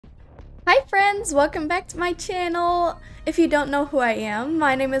Hi friends, welcome back to my channel. If you don't know who I am,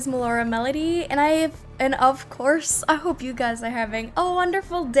 my name is Melora Melody, and of course, I hope you guys are having a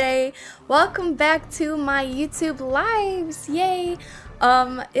wonderful day. Welcome back to my YouTube lives. Yay.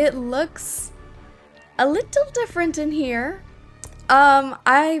 It looks a little different in here.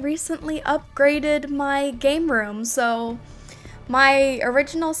 I recently upgraded my game room, so my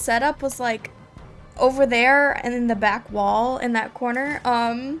original setup was like over there and in the back wall in that corner.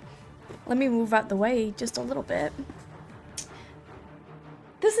 Let me move out the way just a little bit.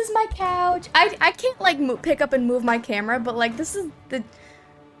 This is my couch. I can't like pick up and move my camera, but like this is,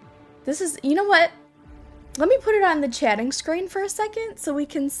 you know what? Let me put it on the chatting screen for a second so we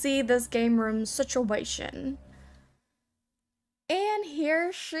can see this game room situation. And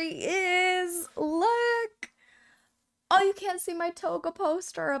here she is. Look. Oh, you can't see my toga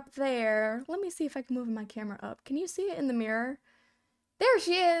poster up there. Let me see if I can move my camera up. Can you see it in the mirror? There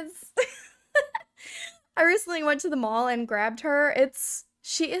she is. I recently went to the mall and grabbed her.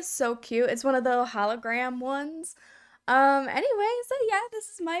 She is so cute. It's one of the hologram ones. Anyway, so yeah, this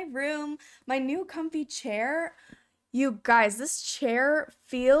is my room. My new comfy chair. You guys, this chair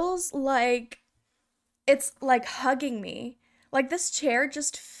feels like it's like hugging me. Like this chair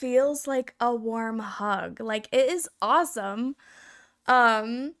just feels like a warm hug. Like it is awesome. So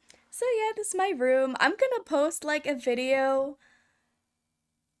yeah, this is my room. I'm gonna post like a video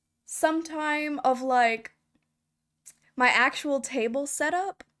sometime of like my actual table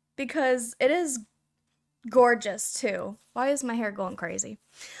setup because it is gorgeous too. Why is my hair going crazy?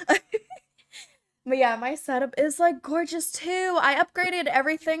 But yeah, my setup is like gorgeous too. I upgraded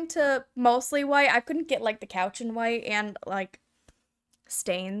everything to mostly white. I couldn't get like the couch in white and like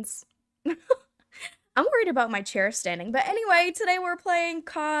stains. I'm worried about my chair standing. But anyway, today we're playing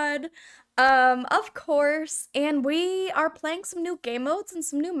COD. Of course, and we are playing some new game modes and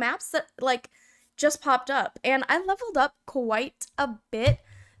some new maps that like just popped up. And I leveled up quite a bit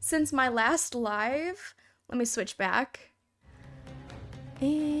since my last live. Let me switch back.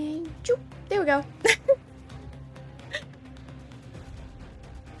 And choop, there we go.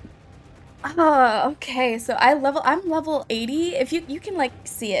 Okay, so I'm level 80. If you can like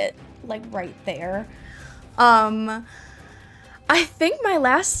see it like right there. I think my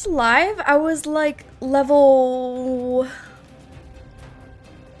last live, I was like level...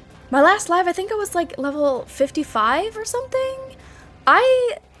 My last live, I think I was like level 55 or something.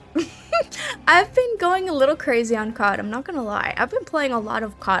 I've been going a little crazy on COD, I'm not gonna lie. I've been playing a lot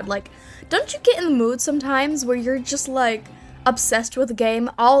of COD. Like, don't you get in the mood sometimes where you're just like obsessed with a game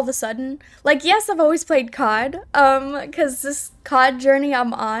all of a sudden? Like, yes, I've always played COD, because this COD journey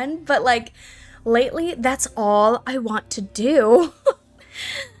I'm on, but like, lately, that's all I want to do.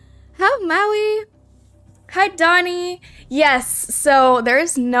 Hi, Maui. Hi, Donnie. Yes, so there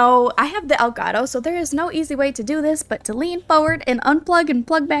is no... I have the Elgato, so there is no easy way to do this but to lean forward and unplug and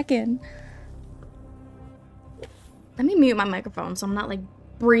plug back in. Let me mute my microphone so I'm not, like,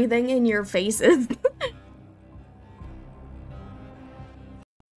 breathing in your faces.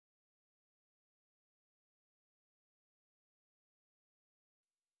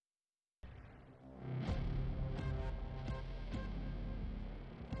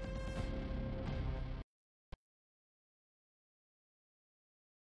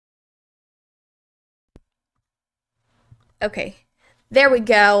 Okay, there we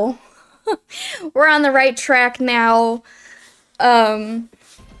go. We're on the right track now.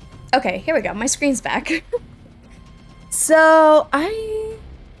 Okay, here we go. My screen's back. So,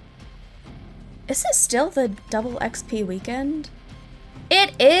 is it still the double XP weekend?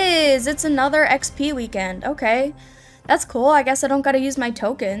 It is! It's another XP weekend. Okay. That's cool. I guess I don't gotta use my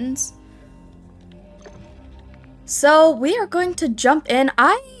tokens. So, we are going to jump in.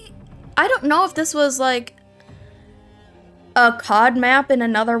 I don't know if this was like a COD map in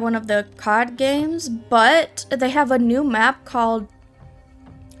another one of the COD games, but they have a new map called,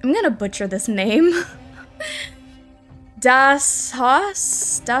 I'm gonna butcher this name. Das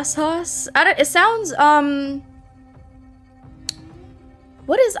Haus? It sounds,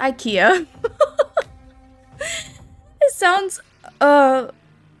 what is IKEA? It sounds, I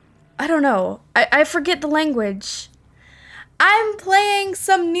don't know. I forget the language. I'm playing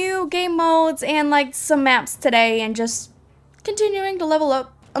some new game modes and like some maps today and just continuing to level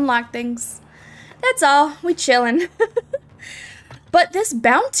up, unlock things. That's all. We chillin'. But this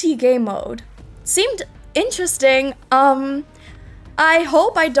bounty game mode seemed interesting. I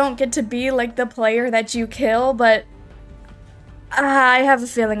hope I don't get to be like the player that you kill, but I have a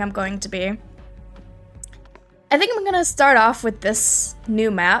feeling I'm going to be. I think I'm gonna start off with this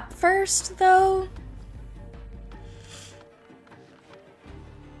new map first, though.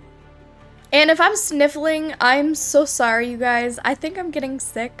 And if I'm sniffling, I'm so sorry, you guys. I think I'm getting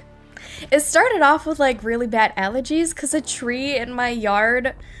sick. It started off with like really bad allergies because a tree in my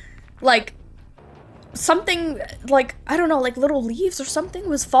yard, like something like, I don't know, like little leaves or something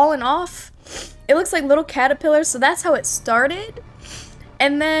was falling off. It looks like little caterpillars, so that's how it started.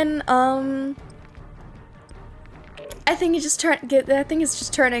 And then I think it's just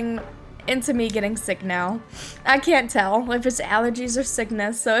turning into me getting sick now. I can't tell if it's allergies or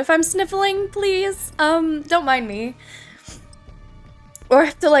sickness, so if I'm sniffling, please don't mind me. Or I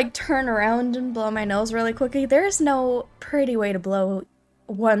have to like turn around and blow my nose really quickly. There's no pretty way to blow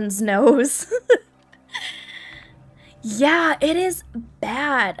one's nose. Yeah, it is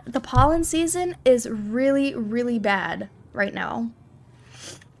bad. The pollen season is really, really bad right now.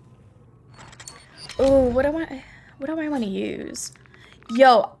 Oh, what do I want to use?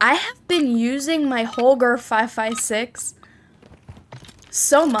 Yo, I have been using my Holger 556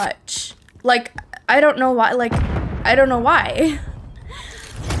 so much. Like, I don't know why. Like, I don't know why.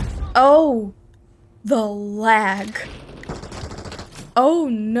 Oh, the lag. Oh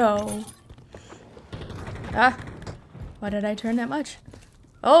no. Ah. Why did I turn that much?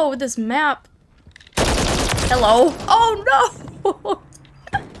 Oh, this map. Hello. Oh no.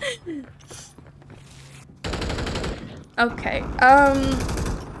 Okay.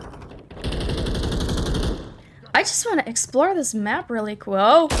 I just want to explore this map really quick.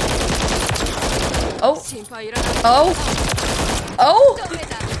 Oh. Oh. Oh. Oh.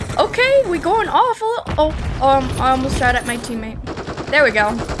 Okay, we going off a little. Oh, I almost shot at my teammate. There we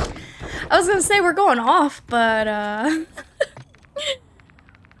go. I was gonna say we're going off, but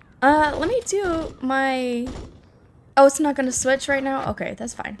let me do my. Oh, it's not gonna switch right now. Okay,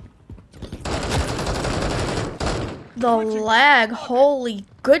 that's fine. The lag, holy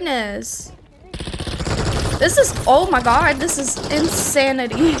goodness! This is, oh my god, this is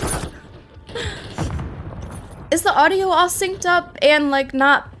insanity. Is the audio all synced up and like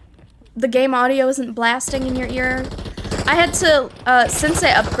not? The game audio isn't blasting in your ear? I had to, since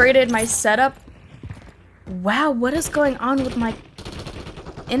I upgraded my setup. Wow, what is going on with my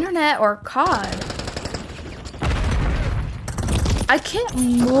internet or COD? I can't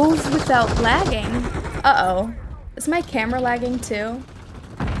move without lagging. Uh-oh. Is my camera lagging too?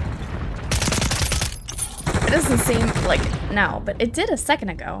 It doesn't seem like it now, but it did a second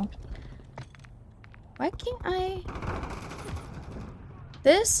ago. Why can't I?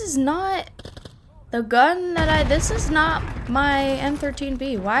 This is not the gun that this is not my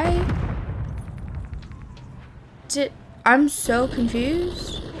M13B. Why I'm so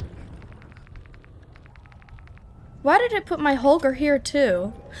confused. Why did it put my Holger here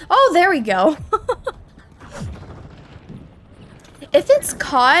too? Oh, there we go. If it's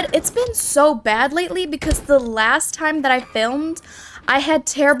COD, it's been so bad lately because the last time that I filmed, I had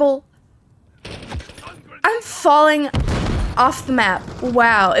terrible. I'm falling off the map.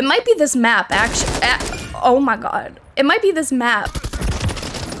 Wow, it might be this map actually. Oh my god, it might be this map.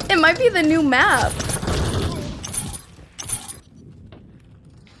 It might be the new map.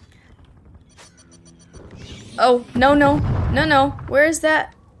 Oh, no, no, no, no. Where is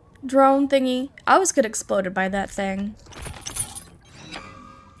that drone thingy? I always get exploded by that thing.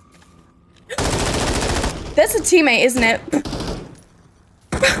 That's a teammate, isn't it?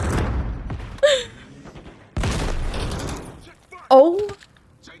 Oh,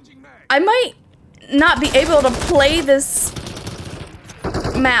 I might not be able to play this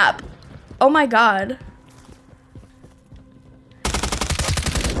map. Oh my god.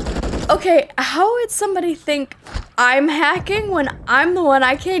 Okay, how would somebody think I'm hacking when I'm the one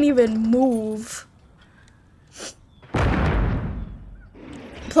I can't even move?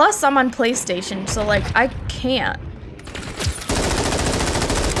 Plus, I'm on PlayStation, so like, I can't.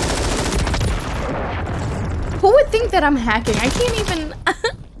 Who would think that I'm hacking? I can't even, I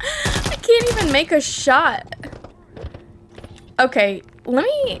can't even make a shot. Okay, let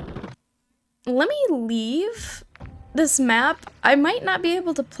me leave this map. I might not be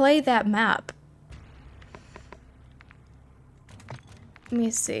able to play that map. Let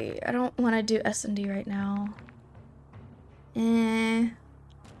me see. I don't want to do S&D right now.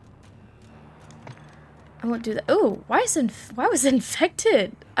 I won't do that. Oh, why was it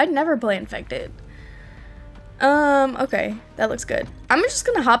infected? I'd never play infected. Okay, that looks good. I'm just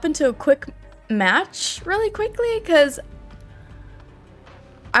gonna hop into a quick match really quickly because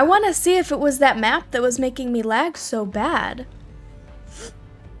I want to see if it was that map that was making me lag so bad.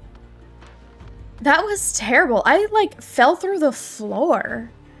 That was terrible. I like fell through the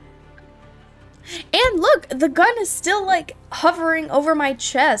floor. And look, the gun is still like hovering over my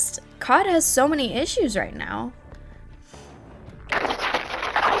chest. COD has so many issues right now.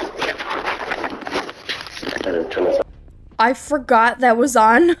 I forgot that was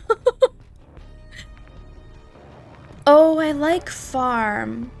on. Oh, I like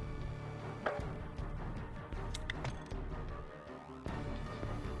farm.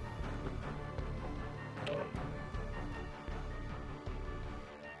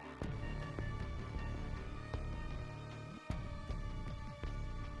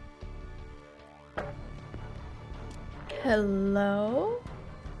 Hello?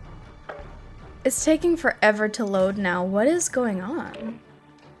 It's taking forever to load now. What is going on?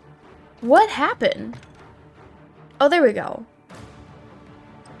 What happened? Oh, there we go.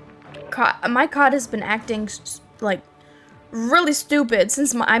 My COD has been acting like really stupid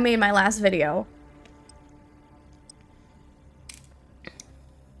since I made my last video.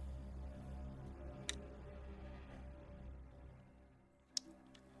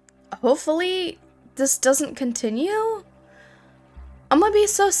 Hopefully this doesn't continue. I'm gonna be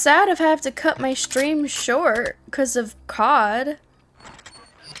so sad if I have to cut my stream short because of COD.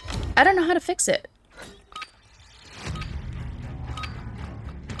 I don't know how to fix it.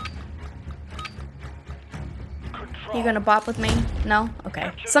 You gonna bop with me? No? Okay.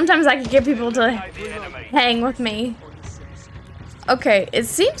 Sometimes I can get people to hang with me. Okay, it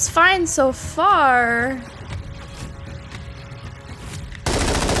seems fine so far.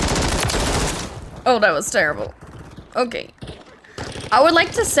 Oh, that was terrible. Okay. I would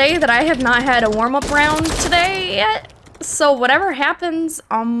like to say that I have not had a warm-up round today yet. So whatever happens,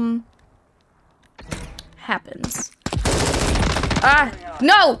 happens. Ah,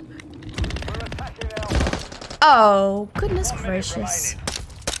 no! Oh, goodness gracious.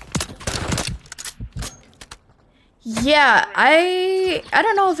 Yeah, I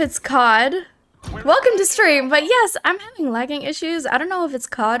don't know if it's COD. Welcome to stream, but yes, I'm having lagging issues. I don't know if it's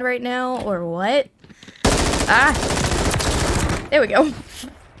COD right now or what. Ah, there we go.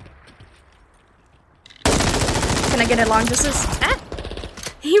 Can I get a long distance? Ah,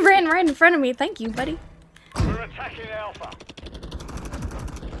 he ran right in front of me. Thank you, buddy. We're attacking Alpha.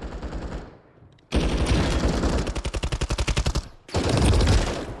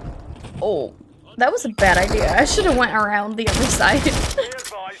 Oh, that was a bad idea. I should have went around the other side. Be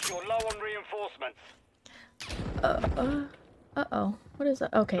advised, you're low on reinforcements. Uh-oh. What is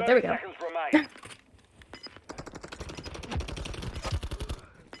that? Okay, there we go.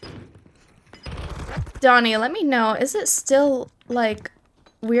 Donnie, let me know. Is it still, like,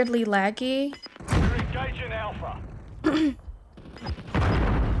 weirdly laggy? We're engaging Alpha.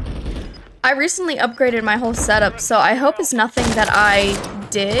 I recently upgraded my whole setup, so I hope it's nothing that I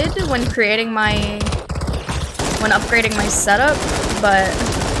did when upgrading my setup, but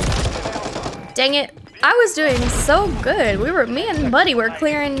dang it, I was doing so good. Me and Buddy were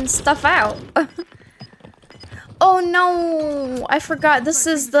clearing stuff out. Oh no, I forgot this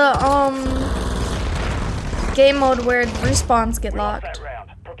is the game mode where respawns get locked.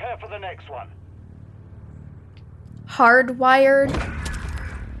 Prepare for the next one. Hardwired.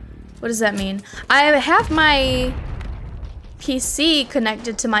 What does that mean? I have my PC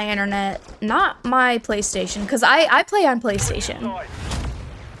connected to my internet, not my PlayStation, because I play on PlayStation.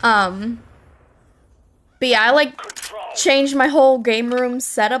 But yeah, I like changed my whole game room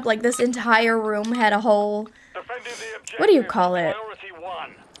setup. Like this entire room had a whole, what do you call it?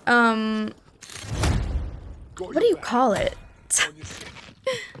 What do you call it?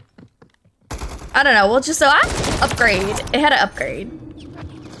 I don't know. We'll just upgrade. It had an upgrade.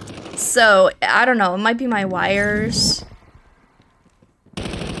 So, I don't know, it might be my wires.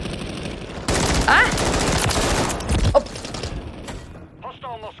 Ah! Oh!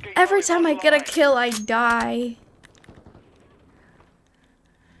 Every time I get a kill, I die.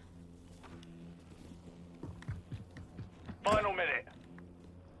 Final minute.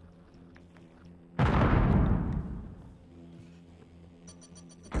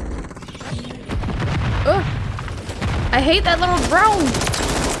 Ugh! I hate that little drone!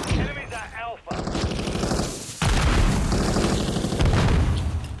 Enemies at Alpha.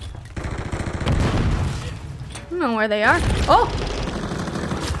 I don't know where they are. Oh!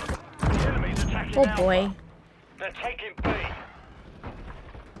 The enemy's attacking Oh Alpha. boy. They're taking B.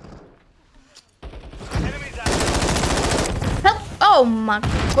 Enemies at Help! Oh my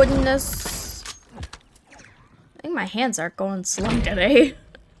goodness. I think my hands are going slow today.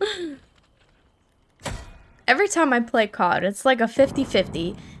 Every time I play COD, it's like a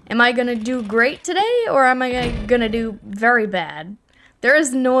 50-50. Am I gonna do great today, or am I gonna do very bad? There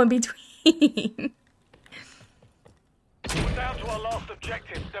is no in between. We're down to our last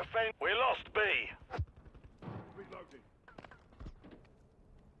objective. Defend. We lost B. Reloading.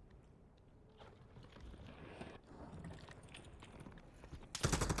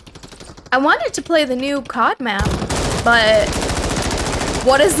 I wanted to play the new COD map, but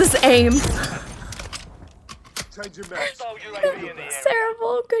what is this aim? Hostile UAV in the air. It's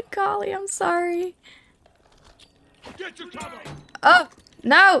terrible. Good golly, I'm sorry. Get your cover. Oh,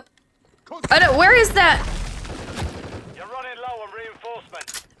 no. I don't, where is that? You're running low on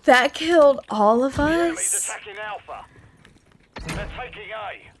reinforcements. That killed all of The enemy's us? attacking Alpha. They're taking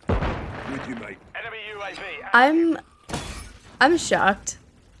A. With you, mate. Enemy UAV. active. I'm shocked.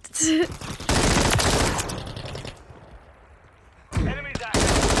 Enemies active.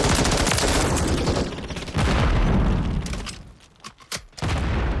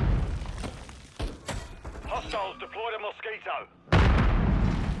 Hostiles deployed a mosquito.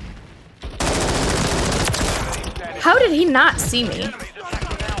 How did he not see me? Enemies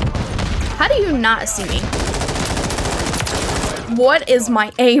attacking Alpha. How do you not see me? What is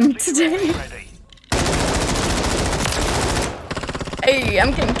my aim today? Ready. Hey,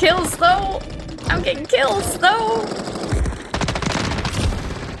 I'm getting kills though. I'm getting kills though.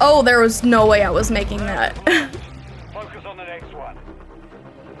 Oh, there was no way I was making that. Focus on the next one.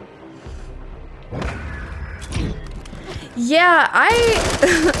 Yeah,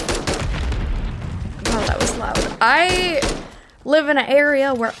 oh, that was loud. I live in an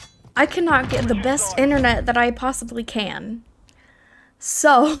area where I cannot get the best internet that I possibly can.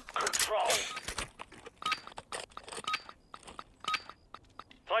 So, Control.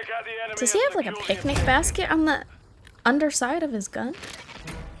 Take out the enemy does he and have like a secure the picnic objective. basket on the underside of his gun?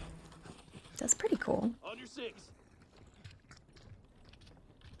 That's pretty cool. On your six.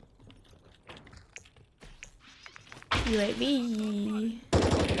 UAV.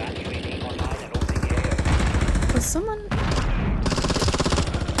 Was someone?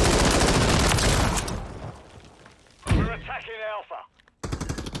 We're attacking Alpha.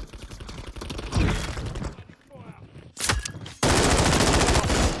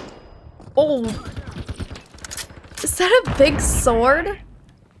 Oh, is that a big sword?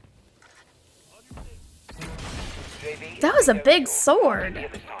 That was a big sword.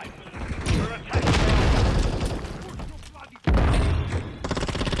 We're attacking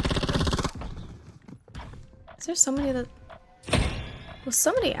Is there somebody that... Was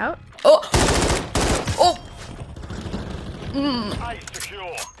somebody out? Oh! Oh! A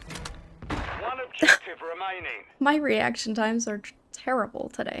secure. One objective remaining. My reaction times are terrible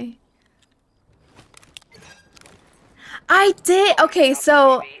today. I did! Okay,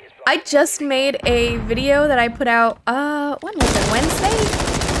 so I just made a video that I put out, when was it? Wednesday?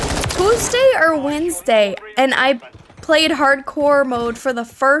 Tuesday or Wednesday? And I played hardcore mode for the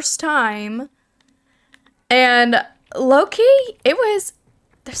first time. And low-key, it was...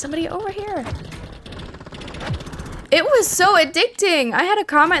 There's somebody over here. It was so addicting. I had a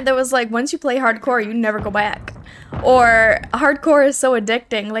comment that was like, once you play hardcore, you never go back. Or, hardcore is so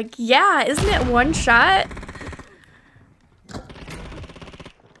addicting. Like, yeah, isn't it one shot?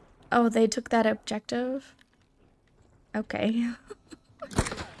 Oh, they took that objective? Okay.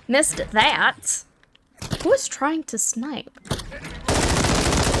 Missed that. Who is trying to snipe?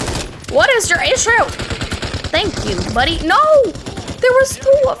 What is your issue? Thank you, buddy. No! There was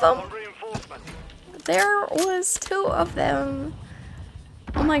two of them. Reinforcements. There was two of them.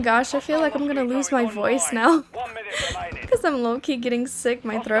 Oh my gosh, I feel like I'm gonna lose my voice now. 1 minute remaining. Because I'm low-key getting sick.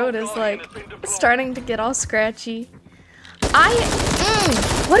 My throat is like starting to get all scratchy.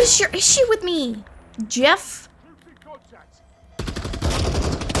 What is your issue with me, Jeff?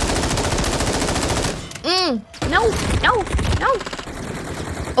 No, no, no.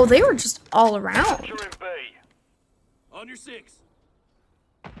 Oh, they were just all around. Securing B. On your six.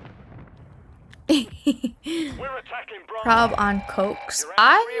 We're attacking Bravo. Prob on cokes. You're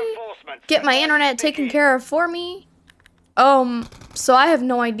out of I reinforcements. get my internet taken care of for me. So I have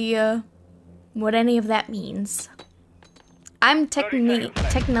no idea what any of that means. I'm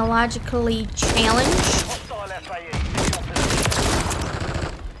technologically challenged. Hostile FAE.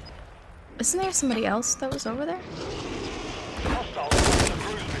 Isn't there somebody else that was over there? Hostile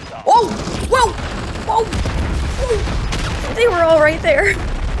cruise missile. Oh! Whoa! Whoa! Whoa! They were all right there.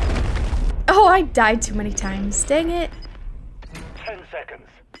 Oh, I died too many times. Dang it. 10 seconds.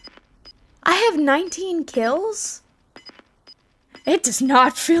 I have 19 kills? It does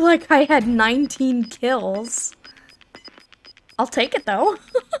not feel like I had 19 kills. I'll take it though.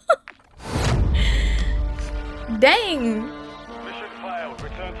 Dang. Mission failed.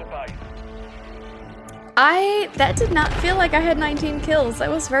 Return to base. That did not feel like I had 19 kills. That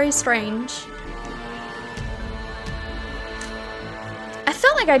was very strange. I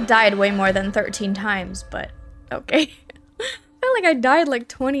felt like I died way more than 13 times, but okay. I felt like I died like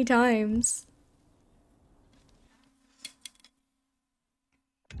 20 times.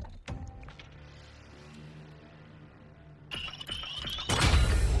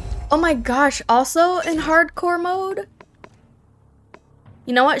 Oh my gosh, also in hardcore mode?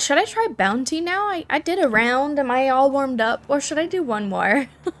 You know what, should I try bounty now? I did a round, am I all warmed up? Or should I do one more?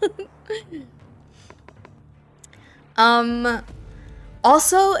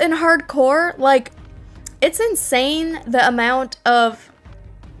 Also in hardcore, like, it's insane the amount of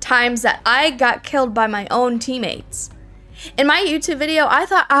times that I got killed by my own teammates. In my YouTube video, I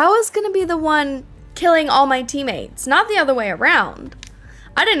thought I was gonna be the one killing all my teammates, not the other way around.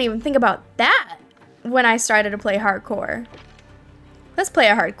 I didn't even think about that when I started to play hardcore. Let's play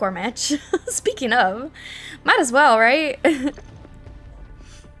a hardcore match. Speaking of, might as well, right?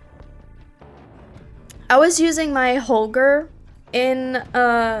 I was using my Holger in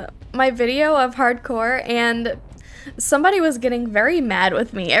my video of hardcore, and somebody was getting very mad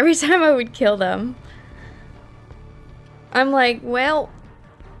with me every time I would kill them. I'm like, well...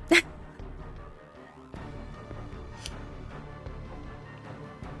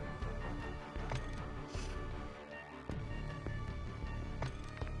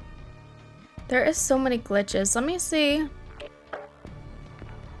 There is so many glitches. Let me see.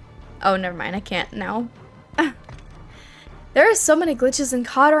 Oh, never mind. I can't now. There are so many glitches in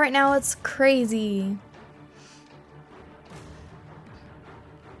COD right now. It's crazy.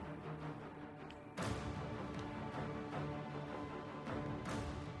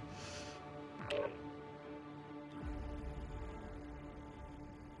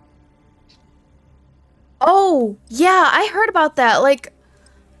 Oh, yeah. I heard about that. Like,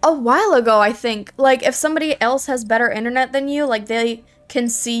 a while ago, I think. Like, if somebody else has better internet than you, like, they can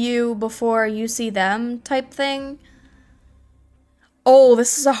see you before you see them type thing. Oh,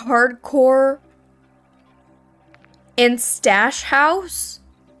 this is a hardcore in Stash House?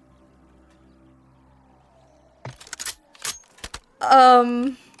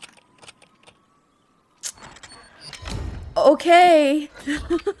 Okay.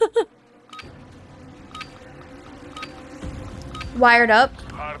 Wired up?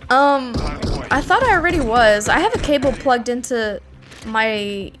 I thought I already was. I have a cable plugged into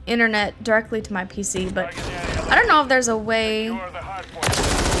my internet directly to my PC, but I don't know if there's a way.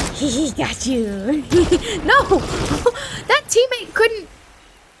 He got you. No! That teammate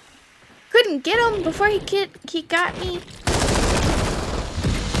couldn't get him before he got me.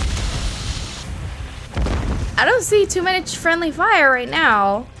 I don't see too much friendly fire right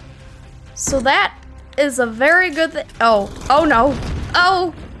now. So that is a very good thing. Oh no.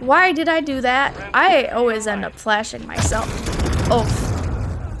 Oh, why did I do that? I always end up flashing myself. Oh.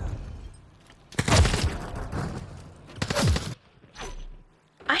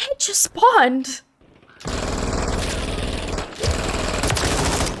 I had just spawned.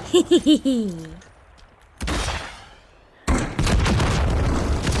 Can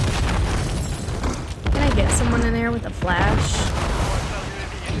I get someone in there with a flash?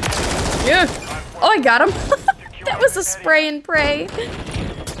 Yeah. Oh, I got him. That was a spray and pray.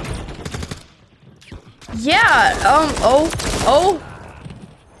 Yeah, oh.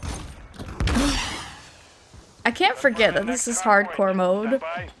 I can't forget that this is hardcore mode.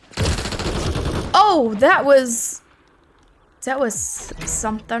 Oh, that was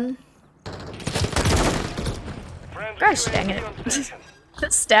something. Gosh dang it.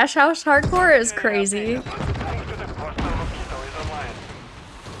 That Stash House hardcore is crazy.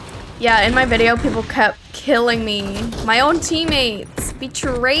 Yeah, in my video, people kept killing me. My own teammates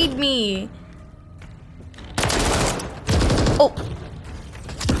betrayed me. Oh.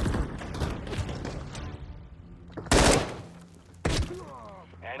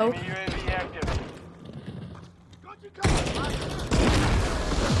 Oh.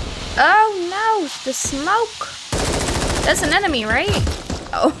 Oh no, the smoke. That's an enemy, right?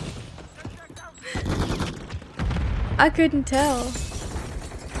 Oh. I couldn't tell.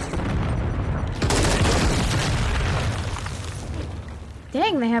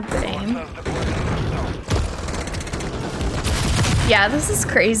 Dang, they have good aim. Yeah, this is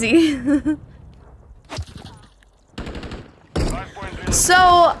crazy.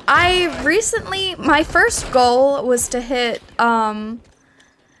 So, my first goal was to hit,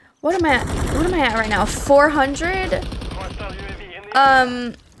 what am I at right now? 400?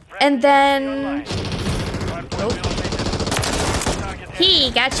 And then, oh.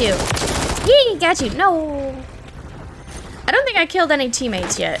 He got you. He got you. No. I don't think I killed any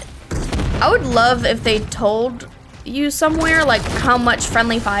teammates yet. I would love if they told you somewhere, like, how much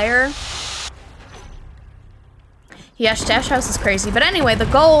friendly fire. Yeah, Stash House is crazy. But anyway, the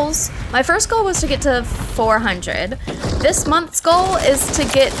goals. My first goal was to get to 400. This month's goal is to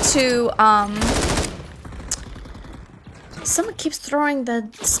get to, someone keeps throwing the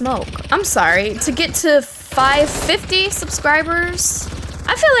smoke. I'm sorry. To get to 550 subscribers.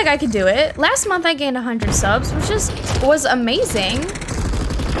 I feel like I could do it. Last month I gained 100 subs, which was amazing.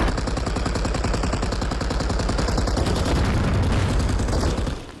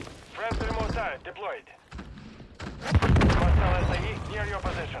 Friendly mortar deployed. Hostile SAE near your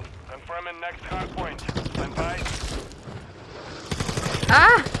position. Confirming next hard point. Stand by.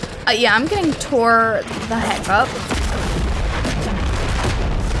 Ah! Yeah, I'm getting tore the heck up.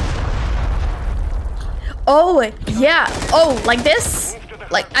 Oh, yeah. Oh, like this?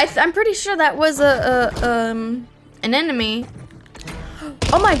 Like, I'm pretty sure that was an enemy.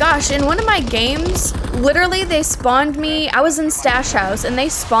 Oh my gosh, in one of my games, literally they spawned me, I was in Stash House, and they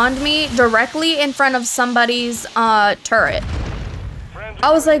spawned me directly in front of somebody's turret.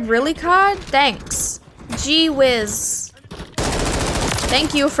 I was like, really, COD? Thanks. Gee whiz.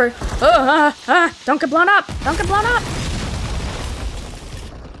 Thank you for, don't get blown up, don't get blown up.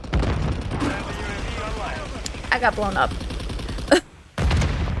 I got blown up.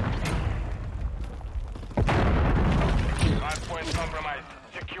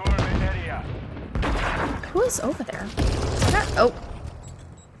 Who is over there? Oh.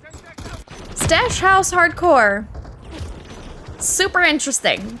 Stash House Hardcore. Super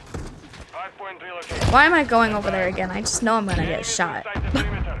interesting. Why am I going over there again? I just know I'm gonna get shot.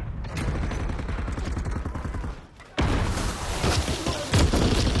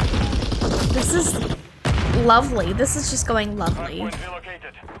 This is lovely. This is just going lovely.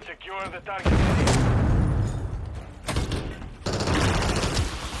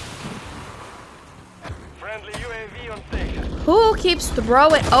 Who keeps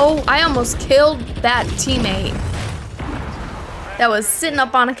throwing? Oh, I almost killed that teammate that was sitting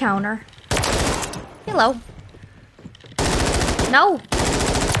up on a counter. Hello. No.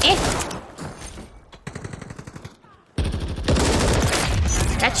 Eh.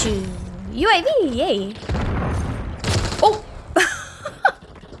 Got you. UAV, yay. Oh.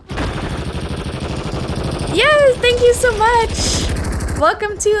 Yes, thank you so much.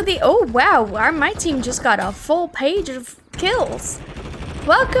 Welcome to the, oh wow, my team just got a full page of kills.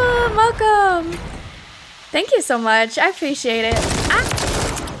 Welcome, welcome. Thank you so much, I appreciate it. Ah.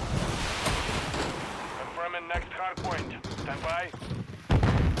 Confirming next hard point. Stand by.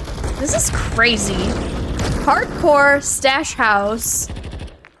 This is crazy. Hardcore Stash House.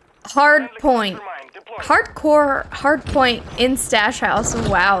 Hard point. Hardcore hard point in Stash House.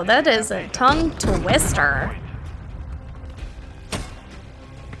 Wow, that is a tongue twister.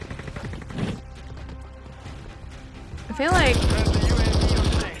 I feel like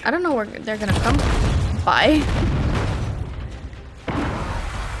I don't know where they're gonna come by.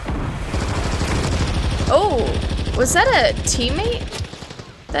 Oh, was that a teammate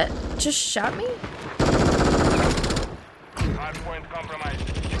that just shot me? Hardpoint compromised.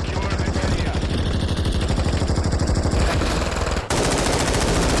 Secure the area.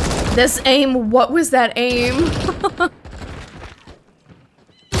 This aim, what was that aim?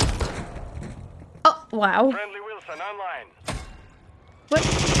 Oh, wow. What?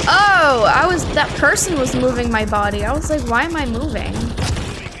 Oh, that person was moving my body. I was like, why am I moving?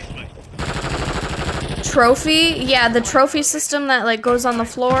 Trophy? Yeah, the trophy system that like goes on the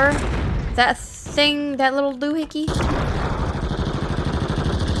floor. That thing, that little doohickey.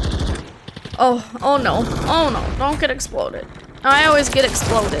 Oh no. Oh no, don't get exploded. I always get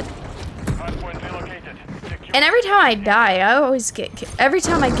exploded. And every time I die, I always get every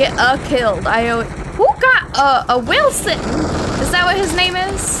time I get killed, who got a Wilson? Is that what his name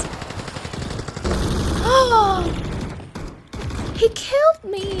is? Oh, he killed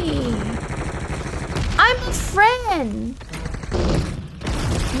me. I'm a friend.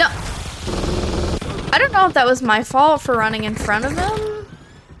 No, I don't know if that was my fault for running in front of him.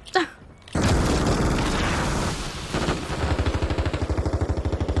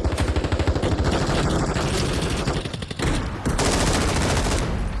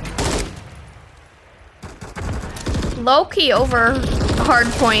 Low-key over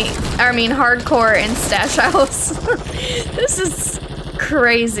hardcore in Stash House. This is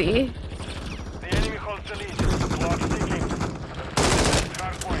crazy. The enemy holds the lead. Clock ticking.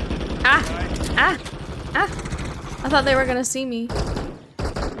 Hardpoint. Ah! I thought they were gonna see me. Target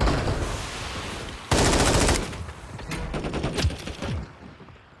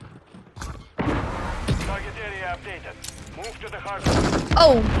area updated. Move to the hardpoint.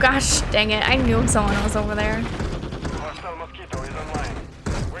 Oh gosh, dang it! I knew someone was over there. Mosquito is online.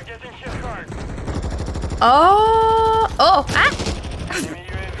 We're getting hit hard. Oh! Enemy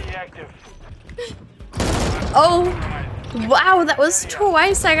UAV active. Oh! Wow, that was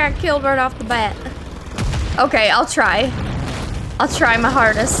twice I got killed right off the bat. Okay, I'll try. I'll try my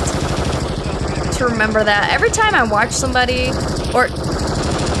hardest to remember that. Every time I watch somebody, or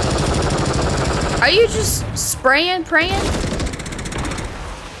Are you just spraying, praying?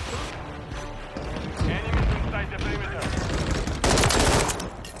 Enemies inside the perimeter.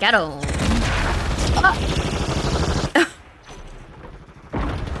 Get him.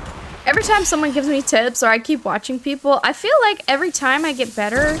 Every time someone gives me tips or I keep watching people, I feel like every time I get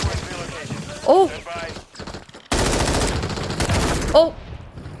better. Oh. Oh.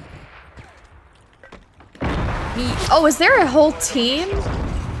 Oh, is there a whole team?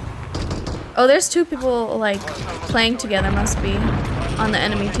 Oh, there's two people, like, playing together, must be, on the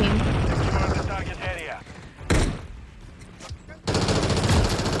enemy team.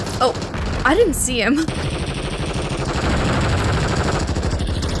 Oh, I didn't see him.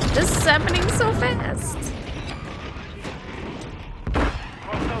 This is happening so fast.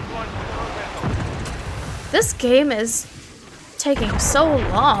 This game is taking so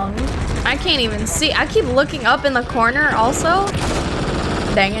long. I can't even see. I keep looking up in the corner also.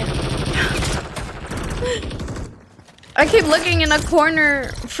 Dang it. I keep looking in a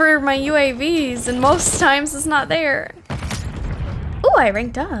corner for my UAVs and most times it's not there. Oh, I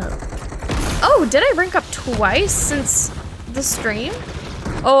ranked up. Oh, did I rank up twice since the stream?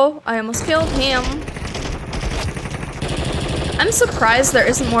 Oh, I almost killed him. I'm surprised there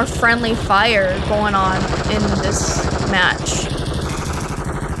isn't more friendly fire going on in this match.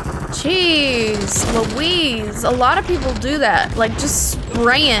 Jeez, Louise. A lot of people do that, like just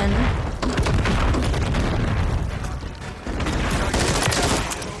spraying.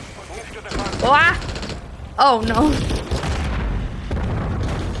 Ah! Oh no.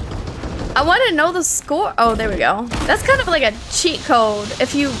 I want to know the score. Oh, there we go. That's kind of like a cheat code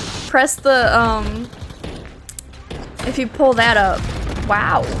if you press the, if you pull that up.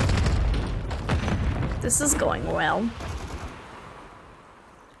 Wow. This is going well.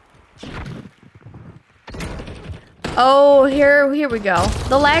 Oh, here we go.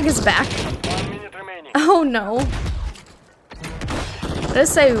 The lag is back. 1 minute remaining. Oh no. Did it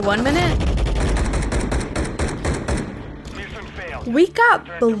say 1 minute? Mission failed. We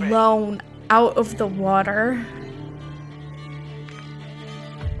got blown out of the water.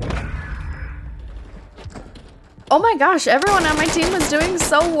 Oh my gosh, everyone on my team was doing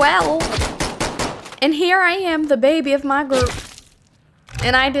so well. And here I am, the baby of my group.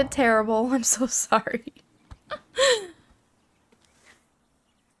 And I did terrible. I'm so sorry.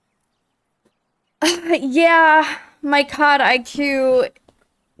 Yeah, my COD IQ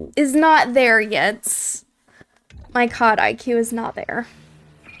is not there yet. My COD IQ is not there.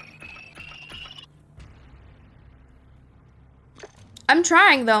 I'm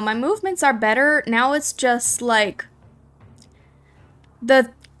trying though, my movements are better. Now it's just like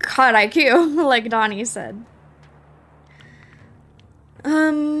the COD IQ, like Donnie said.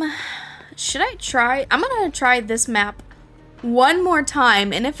 Should I try? I'm gonna try this map one more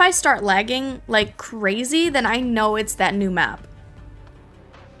time, and if I start lagging like crazy, then I know it's that new map.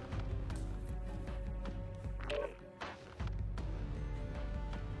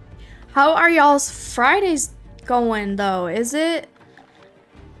 How are y'all's Fridays going though? Is it?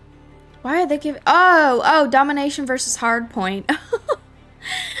 Why are they giving? Oh, domination versus hardpoint.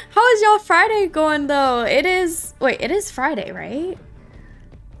 How is y'all Friday going though? It is. Wait, it is Friday, right?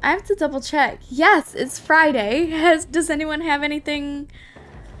 I have to double check. Yes, it's Friday. Does anyone have anything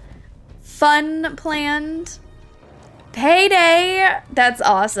fun planned? Payday! That's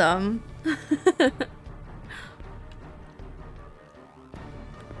awesome.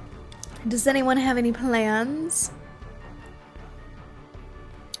 Does anyone have any plans?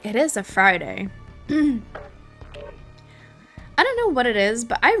 It is a Friday. I don't know what it is,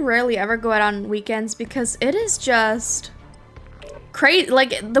 but I rarely ever go out on weekends because it is just crazy.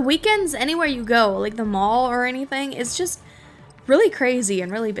 Like the weekends anywhere you go, like the mall or anything, it's just really crazy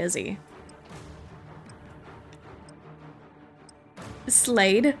and really busy.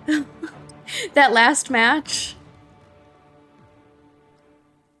 Slade. That last match.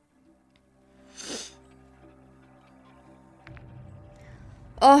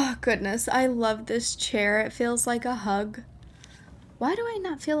 Oh goodness, I love this chair. It feels like a hug. Why do I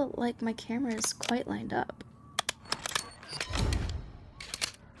not feel like my camera is quite lined up?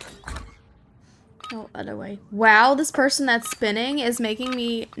 No other way. Wow, this person that's spinning is making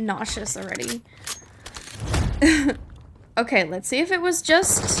me nauseous already. Okay, let's see if it was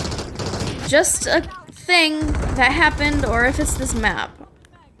just a thing that happened or if it's this map.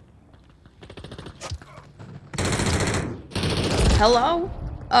 Hello?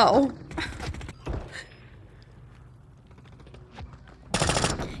 Oh.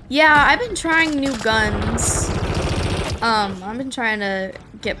 Yeah, I've been trying new guns. I've been trying to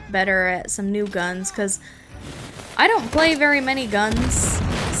get better at some new guns because I don't play very many guns,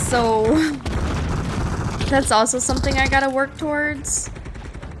 so That's also something I gotta work towards.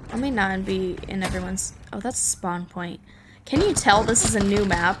 I may not be in everyone's... Oh, that's a spawn point. Can you tell this is a new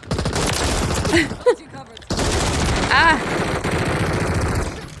map? Ah!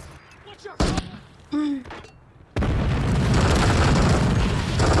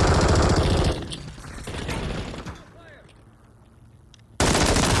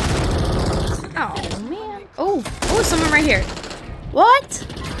 Oh, man. Oh, someone right here. What?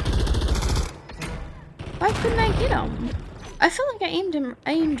 Why couldn't I get him? I feel like I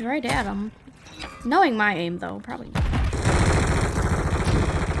aimed right at him. Knowing my aim, though, probably not.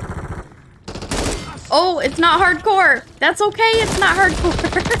 Oh, it's not hardcore. That's okay. It's not hardcore.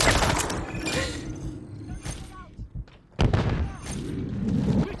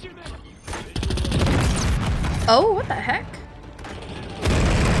 Oh, what the heck?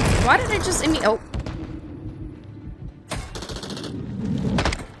 Why did it just in me? Oh.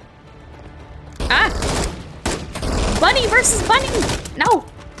 Ah. Bunny versus bunny. No.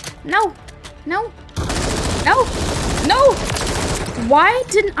 No. No. No. No. Why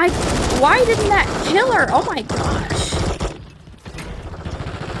didn't that kill her? Oh my gosh.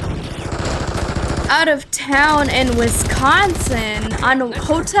 Out of town in Wisconsin on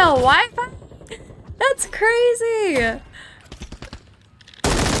hotel Wi-Fi? That's crazy.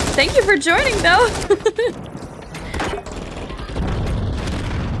 Thank you for joining though.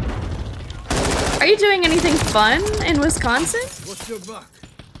 Are you doing anything fun in Wisconsin? What's your buck?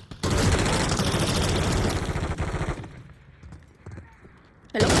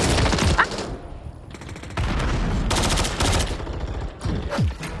 Hello? Ah.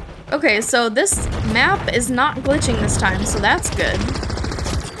 Okay, so this map is not glitching this time, so that's good.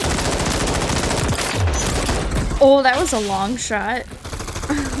 Oh, that was a long shot.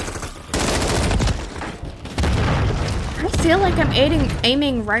 I feel like I'm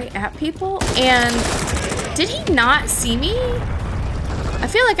aiming right at people, and did he not see me? I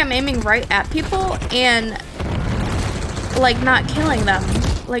feel like I'm aiming right at people and like not killing them.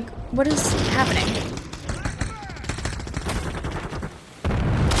 Like, what is happening?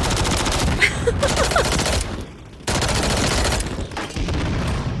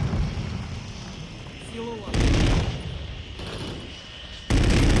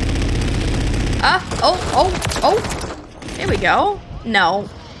 Oh. There we go. No.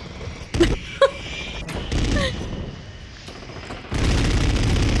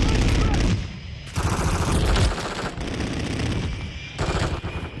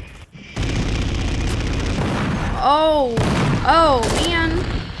 Oh, man.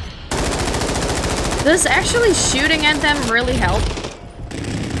 Does actually shooting at them really help?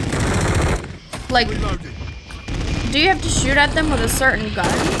 Like, do you have to shoot at them with a certain gun?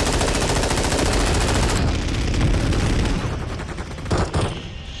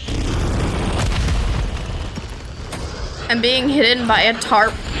 I'm being hidden by a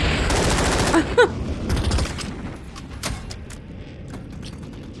tarp.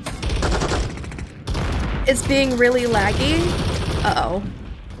 It's being really laggy. Uh-oh.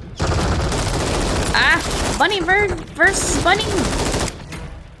 Ah! Bunny bird versus bunny!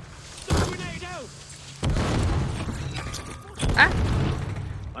 Ah!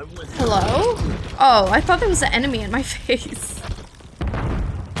 Hello? Oh, I thought there was an enemy in my face.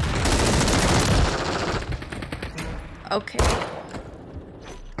 Okay.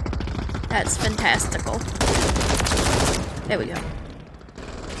 That's fantastical. There we go.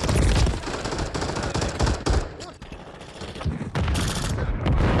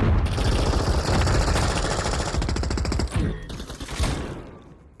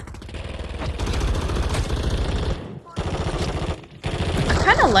 I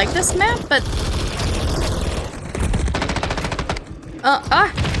kind of like this map, but...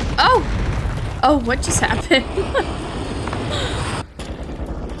 Oh, what just happened?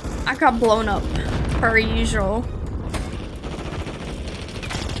 I got blown up, per usual.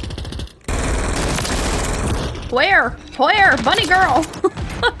 Where? Bunny girl!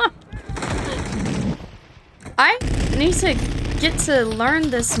 I need to get to learn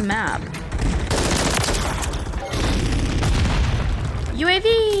this map.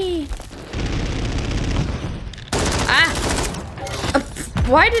 UAV! Ah!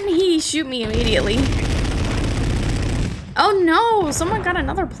 Why didn't he shoot me immediately? Oh no, someone got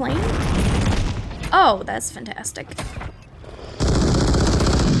another plane? Oh, that's fantastic.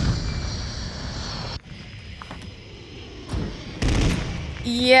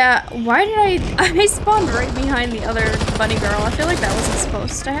 Yeah, why did I spawned right behind the other bunny girl. I feel like that wasn't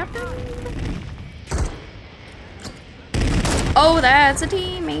supposed to happen. Oh, that's a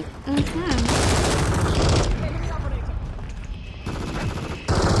teammate.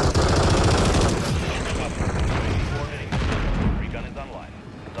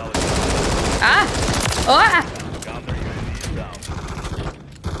 Ah!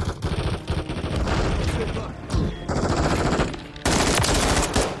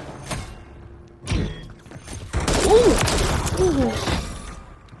 Ooh! Ooh!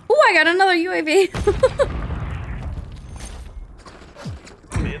 Ooh! I got another UAV.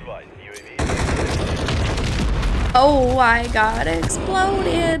 Oh, I got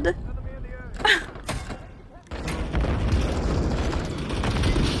exploded.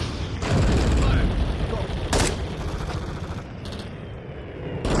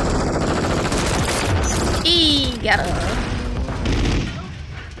 Got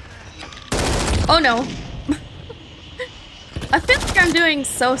oh no. I feel like I'm doing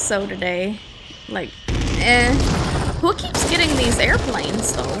so-so today. Like, who keeps getting these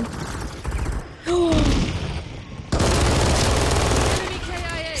airplanes though?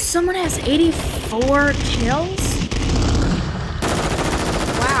 Someone has 84 kills?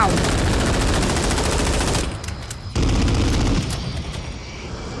 Wow.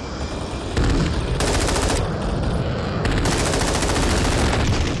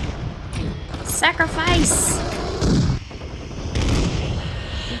 Sacrifice!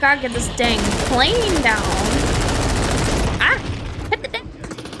 We gotta get this dang plane down. Ah! Hit the deck!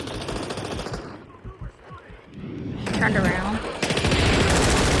 Turned around.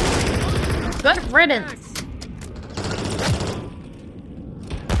 Good riddance!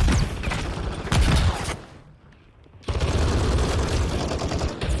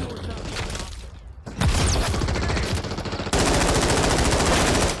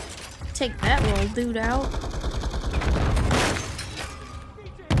 Take that little dude out.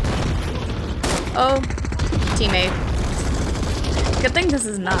 Oh, teammate. Good thing this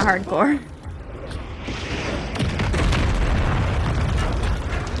is not hardcore.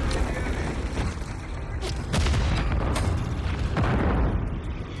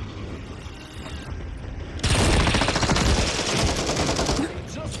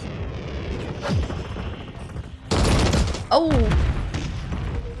 Oh.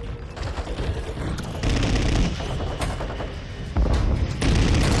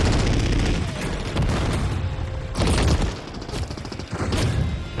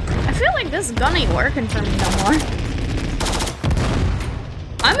 This gun ain't working for me no more.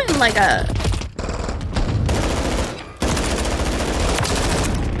 I'm in like a...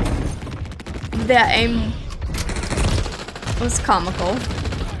 That aim was comical.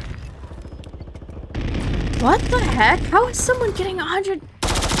 What the heck? How is someone getting 100?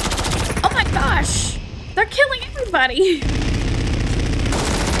 Oh my gosh! They're killing everybody!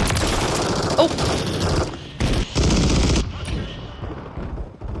 Oh!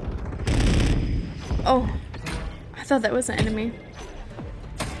 Oh, I thought that was an enemy.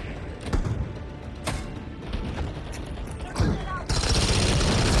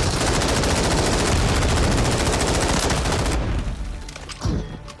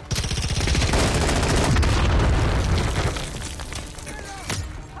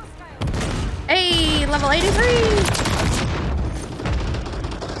 Hey, level 83!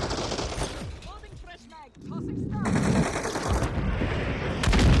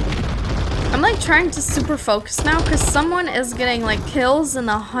 I'm like trying to super focus now because someone is getting like kills in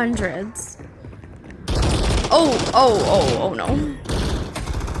the hundreds. Oh no.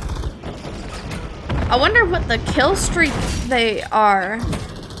 I wonder what the kill streak they are.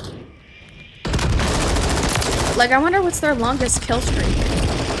 Like I wonder what's their longest kill streak.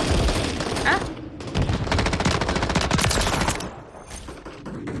 Ah.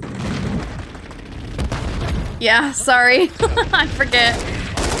 Yeah, sorry. I forget.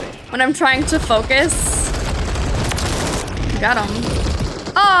 When I'm trying to focus. Got him.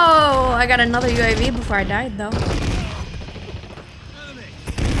 Oh, I got another UAV before I died though.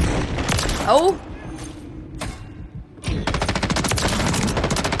 Oh.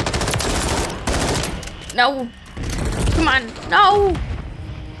 No. Come on. No.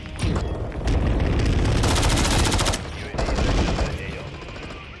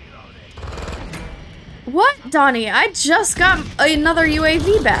 What, Donnie? I just got another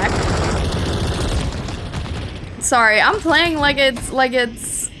UAV back. Sorry, I'm playing like it's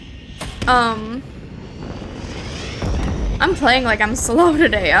I'm playing like I'm slow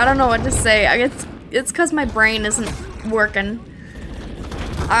today. I don't know what to say. It's cause my brain isn't working.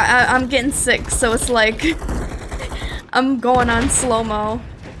 I'm getting sick, so it's like I'm going on slow-mo.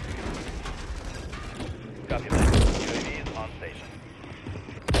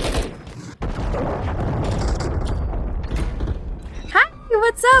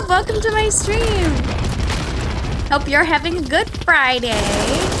 What's up? Welcome to my stream. Hope you're having a good Friday.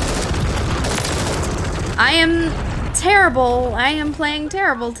 I am terrible. I am playing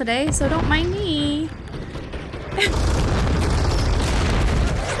terrible today, so don't mind me.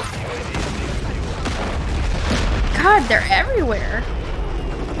 God, they're everywhere.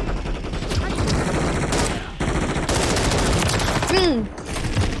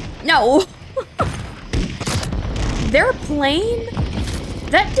 No. Their plane?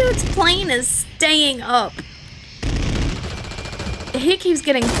 That dude's plane is staying up. He keeps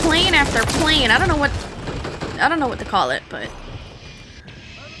getting plane after plane. I don't know what to call it, but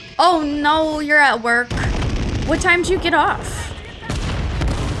oh no, you're at work. What time did you get off?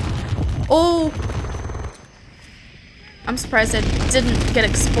 Oh, I'm surprised it didn't get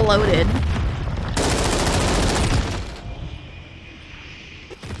exploded.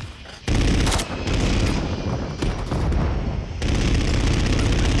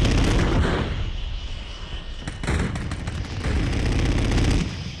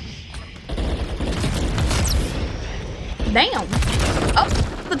 Damn. Oh,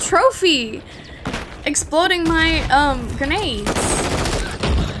 the trophy. Exploding my grenades.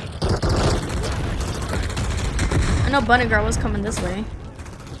 I know Bunny Girl was coming this way.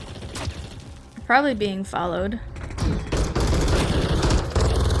 Probably being followed.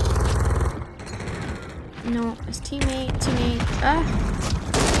 No, his teammate. Ah!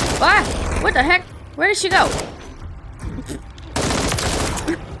 What the heck? Where did she go?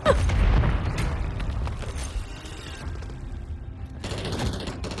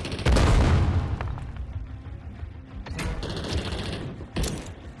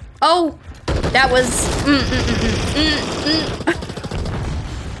 Oh, that was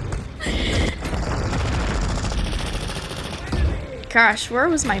Gosh, where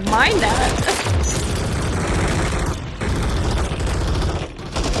was my mind at?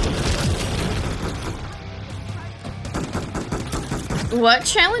 What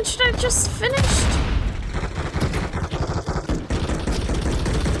challenge did I just finished?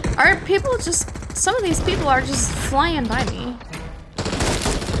 Are people just, some of these people are just flying by me.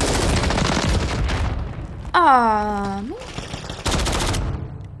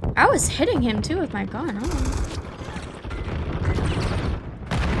 I was hitting him too with my gun.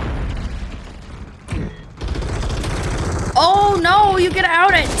 Oh no, you get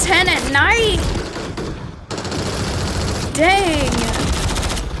out at 10 at night. Dang.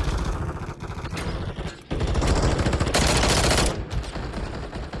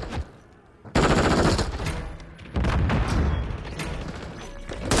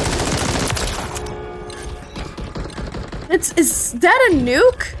 Is that a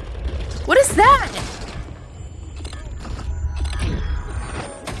nuke? What is that?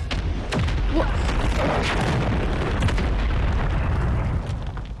 What?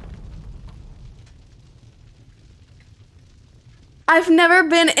 I've never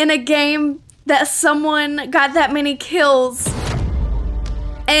been in a game that someone got that many kills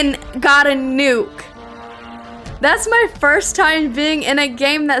and got a nuke. That's my first time being in a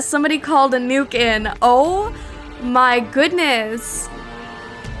game that somebody called a nuke in. Oh my goodness.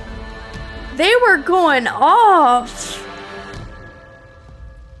 They were going off.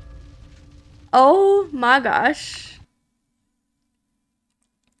 Oh my gosh.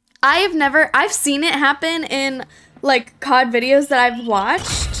 I've seen it happen in like COD videos that I've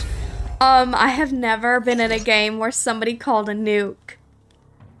watched. I have never been in a game where somebody called a nuke.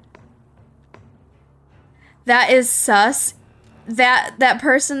 That is sus. That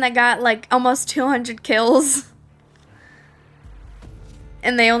person that got like almost 200 kills.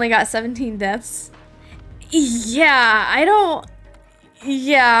 And they only got 17 deaths. Yeah,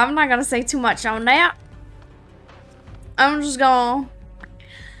 I'm not gonna say too much on that. I'm just gonna...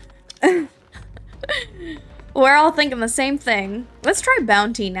 We're all thinking the same thing. Let's try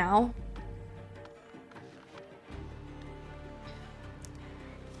bounty now.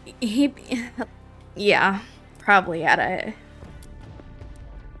 Yeah, probably at a...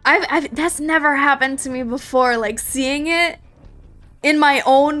 That's never happened to me before, like seeing it in my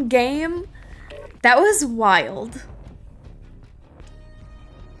own game. That was wild.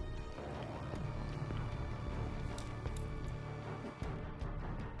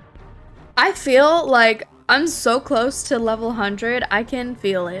 I feel like I'm so close to level 100. I can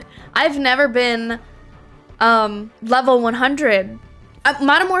feel it. I've never been level 100.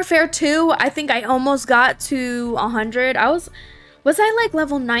 Modern Warfare 2, I think I almost got to 100. Was I like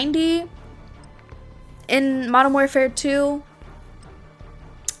level 90 in Modern Warfare 2?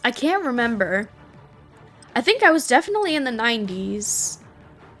 I can't remember. I think I was definitely in the 90s.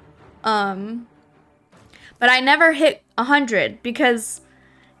 But I never hit 100 because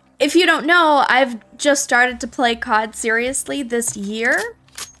if you don't know, I've just started to play COD seriously this year.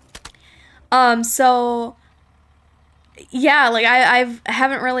 So yeah, like I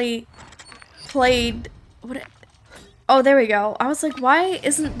haven't really played Oh, there we go. I was like, why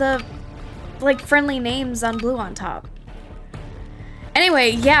isn't the, like, friendly names on blue on top?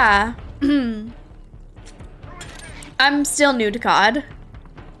 Anyway, yeah. I'm still new to COD.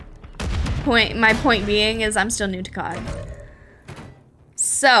 My point being is I'm still new to COD.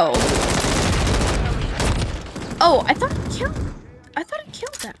 So. Oh, I thought I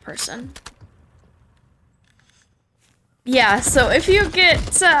killed that person. Yeah, so if you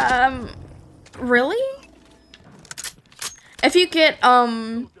get, really? If you get,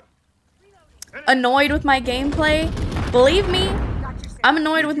 annoyed with my gameplay, believe me, I'm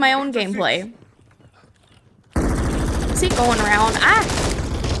annoyed with my own gameplay. Is he going around? Ah!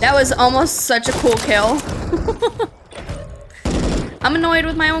 That was almost such a cool kill. I'm annoyed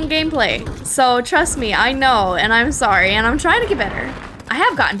with my own gameplay. So trust me, I know, and I'm sorry, and I'm trying to get better. I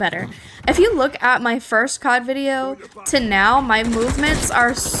have gotten better. If you look at my first COD video to now, my movements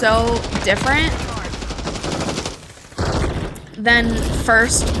are so different than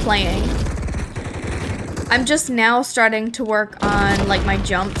first playing. I'm just now starting to work on like my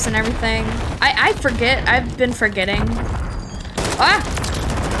jumps and everything. I forget, I've been forgetting. Ah!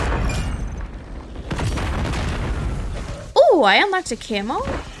 Ooh, I unlocked a camo?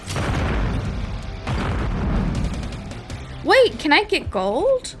 Wait, can I get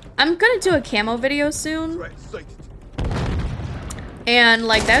gold? I'm gonna do a camo video soon. And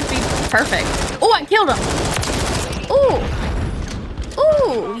like, that'd be perfect. Oh, I killed him! Ooh!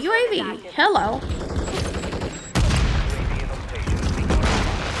 Ooh, UAV. Hello.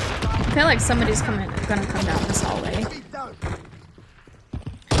 I feel like somebody's gonna come down this hallway.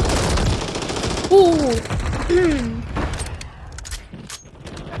 Ooh!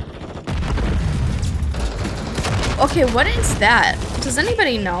 Okay, what is that? Does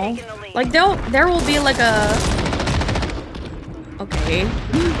anybody know? Like, there will be like a... Okay.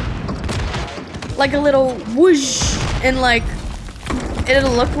 Like a little whoosh, and like,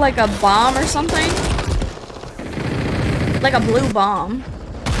 it'll look like a bomb or something. Like a blue bomb.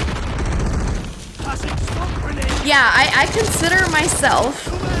 Yeah, I consider myself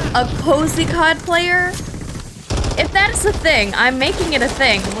a cozy COD player. If that is a thing, I'm making it a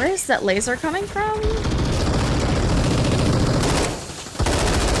thing. Where is that laser coming from?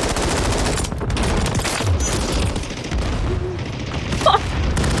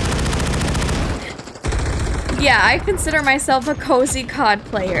 Yeah, I consider myself a cozy COD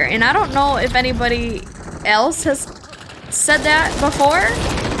player, and I don't know if anybody else has said that before,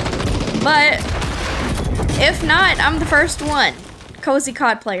 but if not, I'm the first one, cozy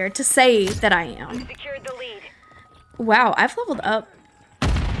COD player, to say that I am. Wow, I've leveled up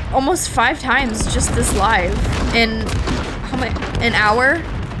almost 5 times just this live in how much, an hour?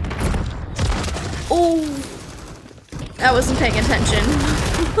 Oh, I wasn't paying attention.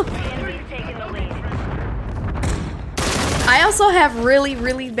 I also have really,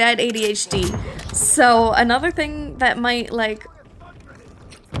 really bad ADHD. So another thing that might like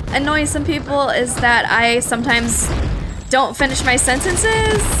annoy some people is that I sometimes don't finish my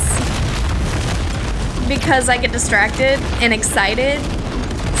sentences because I get distracted and excited.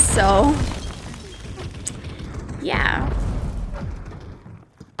 So yeah.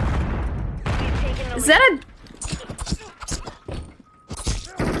 Is that a...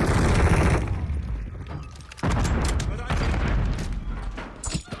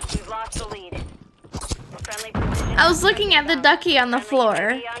 I was looking at the ducky on the floor.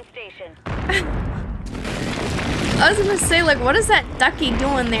 I was gonna say, like, what is that ducky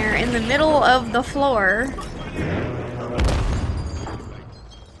doing there in the middle of the floor?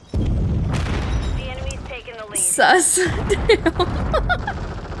 The enemy's taking the lead. Sus.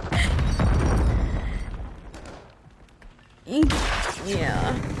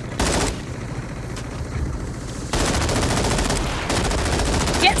 Yeah.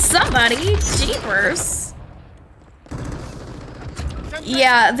 Get somebody! Jeepers!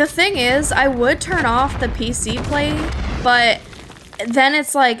 Yeah, the thing is, I would turn off the PC play, but then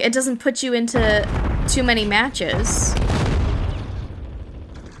it's like, it doesn't put you into too many matches.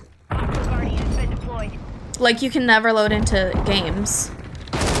 Like, you can never load into games.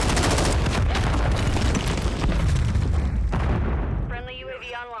 Friendly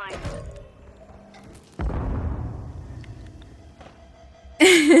UAV online.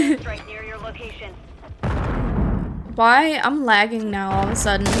 Strike near your location. Why? I'm lagging now all of a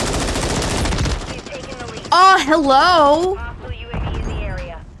sudden. Oh, hello! UAV in the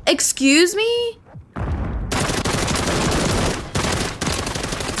area. Excuse me?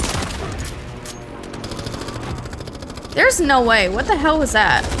 There's no way. What the hell was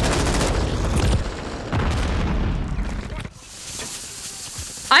that?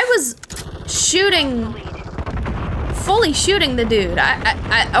 I was shooting fully shooting the dude.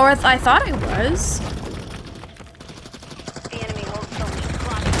 I thought I was. The enemy holds the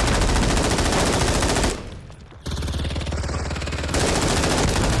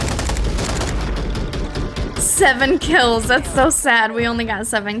lead. 7 kills. That's so sad. We only got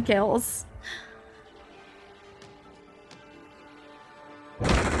 7 kills.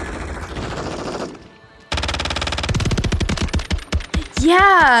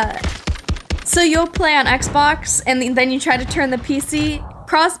 Yeah. So you'll play on Xbox and then you try to turn the PC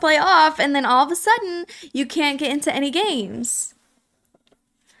crossplay off and then all of a sudden you can't get into any games.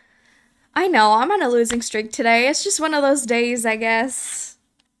 I know, I'm on a losing streak today. It's just one of those days, I guess.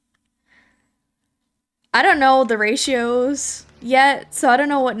 I don't know the ratios yet, so I don't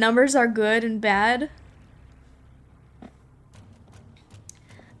know what numbers are good and bad.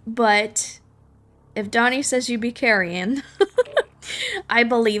 But if Donnie says you be carrying, I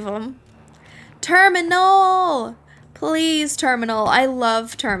believe him. Terminal! Please, Terminal. I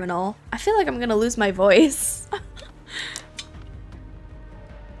love Terminal. I feel like I'm gonna lose my voice.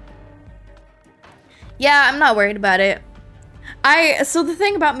 Yeah, I'm not worried about it. So the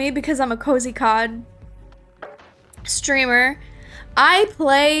thing about me, because I'm a cozy COD streamer, I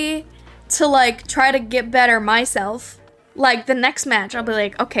play to like try to get better myself. Like the next match, I'll be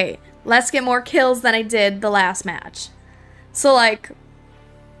like, okay, let's get more kills than I did the last match. So like,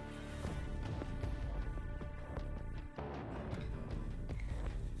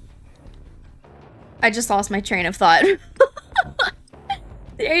 I just lost my train of thought.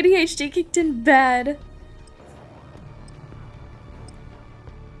 The ADHD kicked in bad.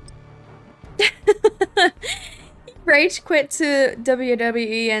 Rage quit to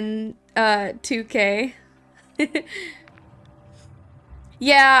WWE and 2K.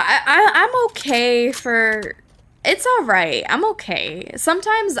 Yeah, I'm okay for... It's alright. I'm okay.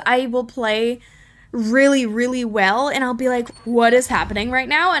 Sometimes I will play really, really well and I'll be like, what is happening right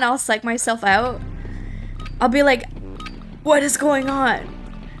now? And I'll psych myself out. I'll be like, what is going on?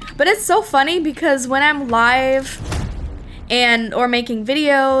 But it's so funny because when I'm live or making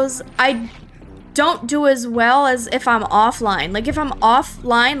videos, I don't do as well as if I'm offline. Like if I'm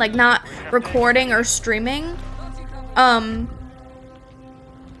offline, like not recording or streaming,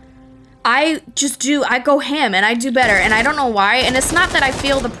 I go ham and I do better and I don't know why. And it's not that I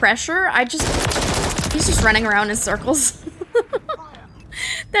feel the pressure, he's just running around in circles.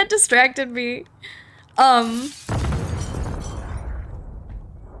 That distracted me.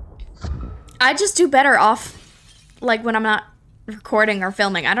 I just do better off, like when I'm not recording or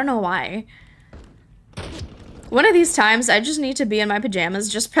filming. I don't know why. One of these times, I just need to be in my pajamas,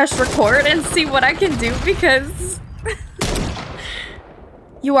 just press record and see what I can do because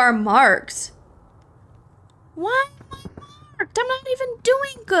you are marked. Why am I marked? I'm not even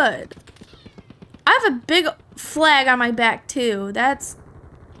doing good. I have a big flag on my back too. That's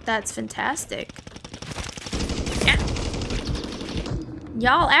fantastic. Yeah.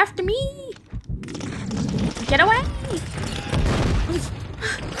 Y'all after me? Get away!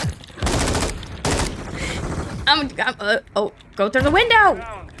 Oh, go through the window! Enemy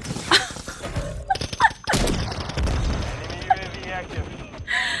UAV active.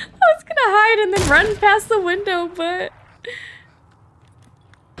 I was gonna hide and then run past the window, but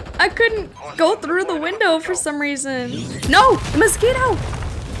I couldn't go through the window for some reason. No! Mosquito!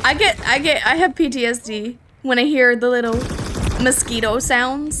 I have PTSD when I hear the little mosquito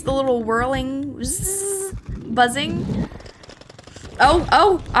sounds, the little whirling, zzz, buzzing.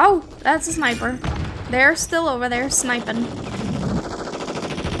 Oh, that's a sniper. They're still over there sniping.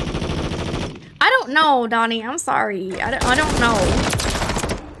 I don't know, Donnie. I'm sorry. I don't know.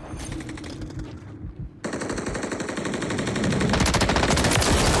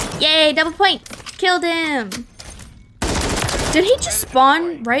 Yay, double point. Killed him. Did he just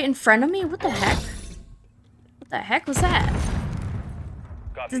spawn right in front of me? What the heck? What the heck was that?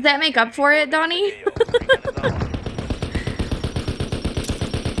 Does that make up for it, Donnie?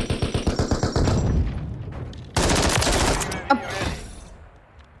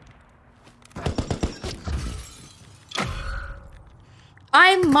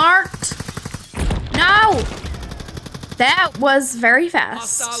 I'm marked. No. That was very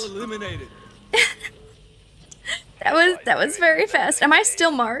fast. Hostile eliminated. That was very fast. Am I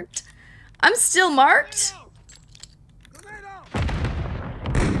still marked? I'm still marked.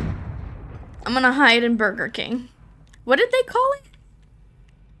 I'm gonna hide in Burger King. What did they call it?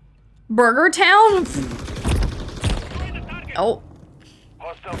 Burger Town? Oh.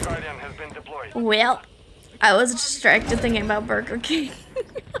 Hostile Guardian has been deployed. Well, I was distracted thinking about Burger King.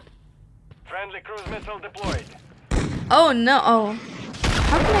 Friendly cruise missile deployed. Oh no. Oh.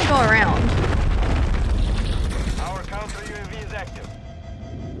 How can I go around? Our counter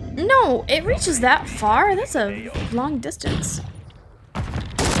No, it reaches that far. That's a long distance.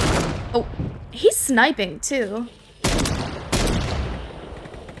 Oh, he's sniping too.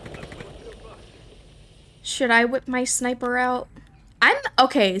 Should I whip my sniper out?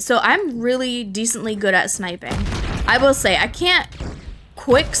 Okay, so I'm really decently good at sniping. I will say, I can't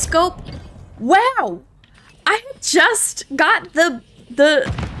quick scope. Wow! I just got the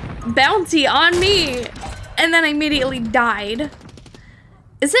bounty on me and then immediately died.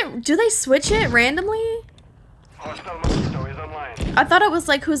 Do they switch it randomly? Hostile Mosquito is online. I thought it was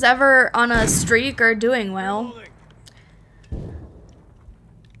like who's ever on a streak or doing well.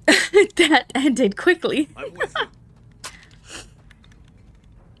 That ended quickly. I'm with you.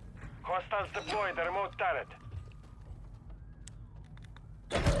 Hostiles deploy the remote turret.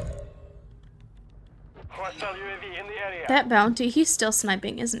 Hostile UAV in the area. That bounty, he's still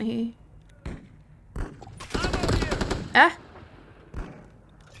sniping, isn't he? Ah.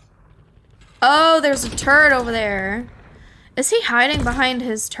 Oh, there's a turret over there. Is he hiding behind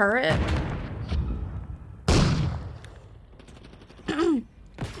his turret?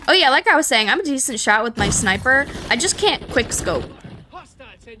 Oh yeah, like I was saying, I'm a decent shot with my sniper. I just can't quick scope.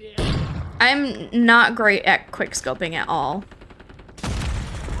 I'm not great at quick scoping at all.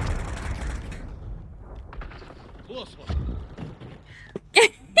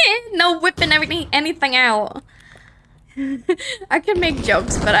 No whipping anything out. I can make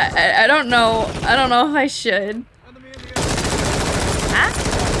jokes, but I don't know. I don't know if I should. Ah?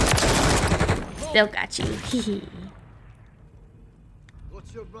 Still got you.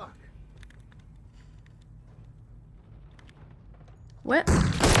 What's your back? What?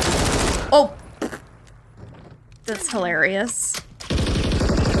 Oh! That's hilarious.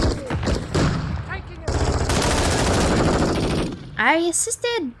 I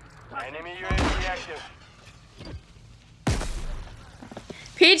assisted. Enemy UAV active.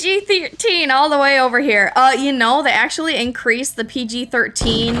 PG-13 all the way over here. You know, they actually increased the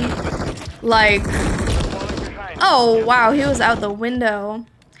PG-13, like... Oh, wow, he was out the window.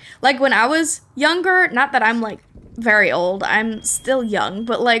 Like, when I was younger, not that I'm, like, very old, I'm still young,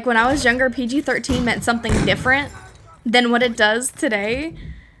 but, like, when I was younger, PG-13 meant something different than what it does today.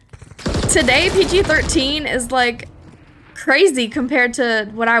 Today, PG-13 is, like, crazy compared to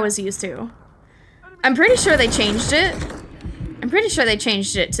what I was used to. I'm pretty sure they changed it. I'm pretty sure they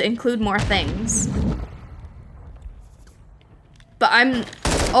changed it to include more things. But I'm,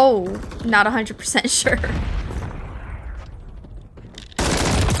 not 100% sure.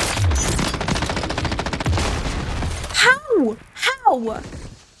 How? How?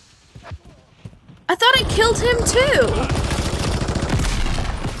 I thought I killed him too.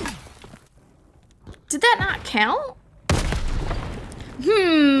 Did that not count?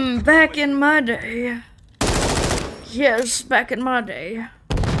 Back in my day. Yes, back in my day.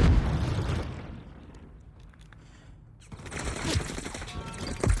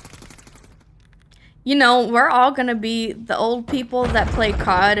 You know, we're all gonna be the old people that play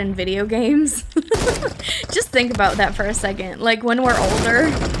COD and video games. Just think about that for a second. Like, when we're older.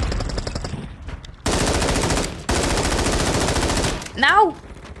 No!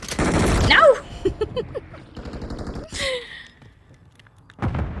 No!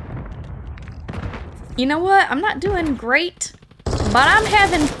 You know what? I'm not doing great, but I'm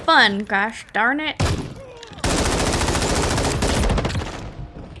having fun, gosh darn it.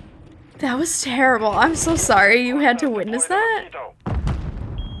 That was terrible. I'm so sorry you had to witness that.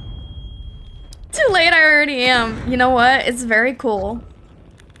 Too late, I already am. You know what? It's very cool.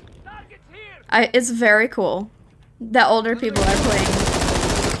 It's very cool that older people are playing.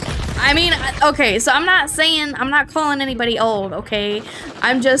 I mean, okay, so I'm not calling anybody old, okay?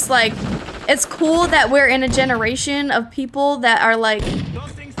 I'm just like, it's cool that we're in a generation of people that are like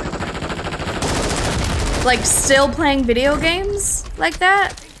still playing video games like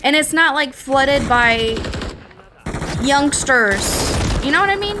that. And it's not like flooded by youngsters. You know what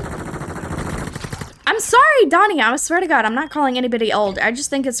I mean? I'm sorry, Donnie, I swear to God, I'm not calling anybody old. I just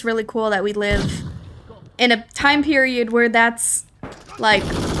think it's really cool that we live in a time period where that's like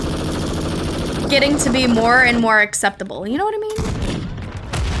getting to be more and more acceptable. You know what I mean?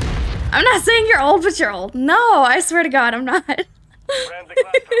 I'm not saying you're old, but you're old. No, I swear to God, I'm not.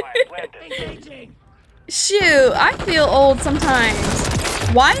 Shoot, I feel old sometimes.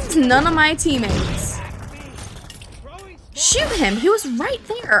 Why is none of my teammates? Shoot him, he was right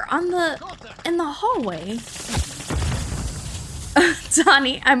there in the hallway.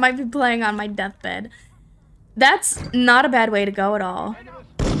 Donnie, I might be playing on my deathbed. That's not a bad way to go at all.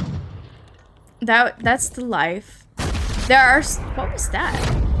 That's the life. There are, what was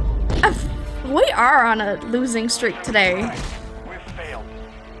that? We are on a losing streak today.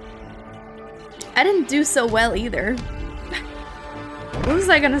 I didn't do so well either. What was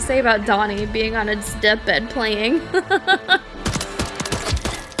I gonna say about Donnie being on his deathbed playing?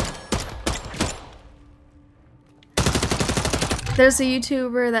 There's a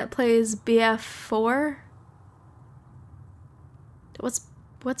YouTuber that plays BF4. What's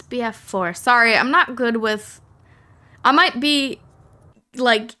BF4? Sorry, I'm not good with... I might be,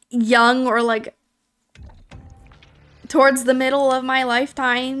 like, young or, like, towards the middle of my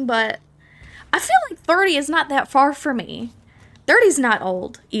lifetime, but I feel like 30 is not that far for me. 30's not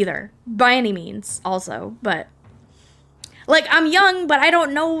old, either. By any means, also, but... Like, I'm young, but I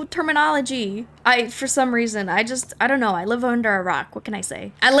don't know terminology. For some reason, I don't know. I live under a rock. What can I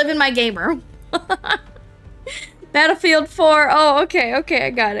say? I live in my game room. Battlefield 4. Oh, okay, I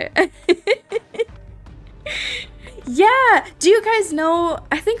got it. Yeah, do you guys know,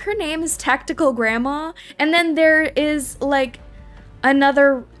 I think her name is Tactical Grandma, and then there is, like,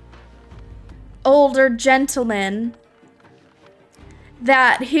 another older gentleman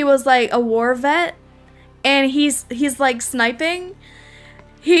that he was, like, a war vet, and he's like, sniping.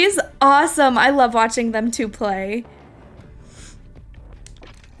 He's awesome. I love watching them two play.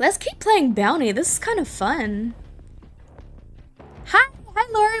 Let's keep playing Bounty. This is kind of fun. Hi,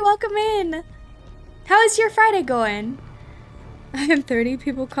 Lori, welcome in. How is your Friday going? I am 30.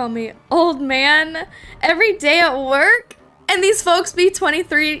 People call me old man every day at work, and these folks be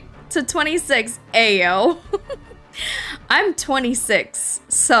 23 to 26. Ayo. I'm 26,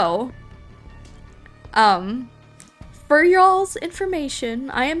 so for y'all's information,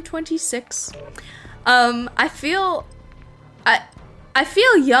 I am 26. I feel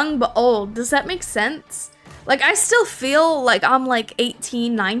young but old. Does that make sense? Like, I still feel like I'm like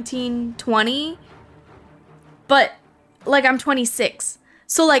 18, 19, 20, but like I'm 26.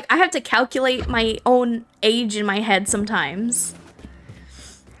 So like I have to calculate my own age in my head sometimes.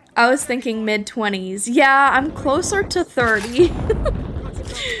 I was thinking mid-20s. Yeah, I'm closer to 30.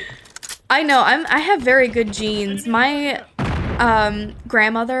 I know, I have very good genes. My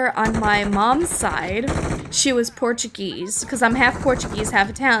grandmother on my mom's side, she was Portuguese, because I'm half Portuguese, half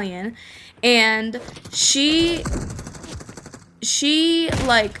Italian, and she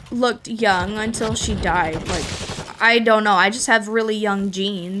like looked young until she died. Like, I don't know, I just have really young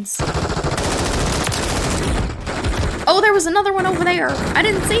genes. Oh, there was another one over there. I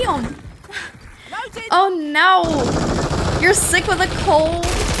didn't see him. Oh no, you're sick with a cold.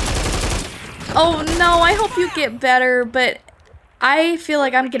 Oh no, I hope you get better, but I feel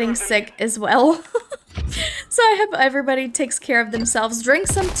like I'm getting sick as well. So I hope everybody takes care of themselves. Drink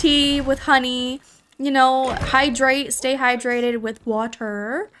some tea with honey, you know, hydrate, stay hydrated with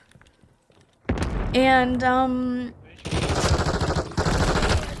water. And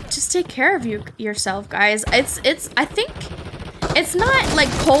just take care of yourself, guys. I think it's not like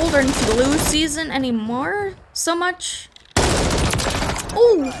cold or flu season anymore so much.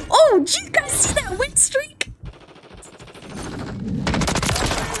 Oh, did you guys see that win streak?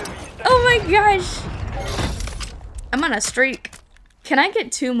 Oh my gosh. I'm on a streak. Can I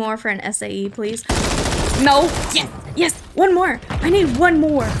get 2 more for an SAE, please? No. Yes, one more. I need one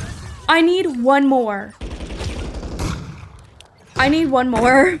more. I need one more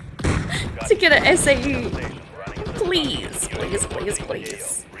to get an SAE. Please.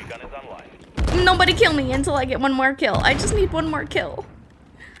 Nobody kill me until I get one more kill. I just need one more kill.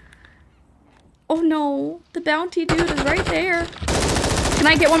 Oh no, the bounty dude is right there. Can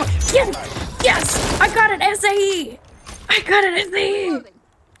I get one more? Yes, I got an SAE.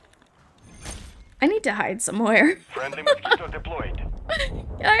 I need to hide somewhere. Friendly mosquito deployed.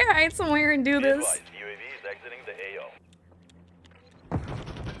 Can I hide somewhere and do this? UAV is exiting the AO.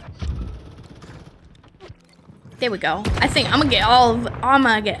 There we go. I think I'm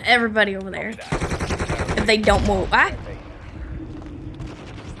gonna get everybody over there. If they don't move. Ah.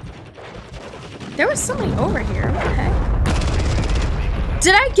 There was somebody over here. What the heck?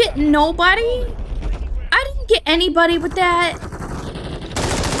 Did I get nobody? I didn't get anybody with that.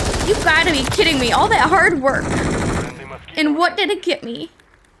 You gotta be kidding me. All that hard work. And what did it get me?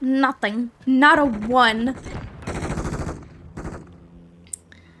 Nothing. Not a 1.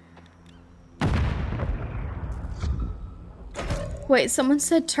 Wait, someone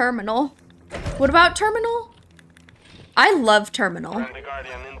said terminal. What about terminal? I love terminal.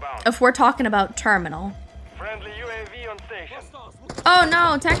 If we're talking about terminal. Friendly UAV on station. Oh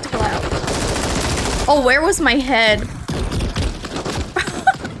no, tactical out. Oh, where was my head?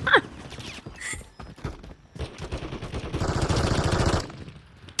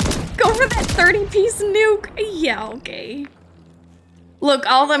 Go for that 30-piece nuke. Yeah, okay. Look,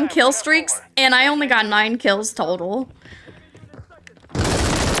 all them kill streaks, and I only got 9 kills total.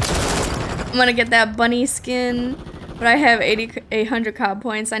 I'm gonna get that bunny skin, but I have 800 COD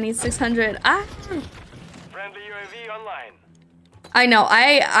points. I need 600. Ah! Friendly UAV online. I know.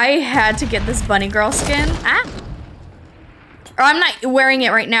 I had to get this bunny girl skin. Ah! Or I'm not wearing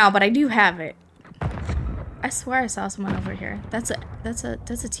it right now, but I do have it. I swear I saw someone over here. That's a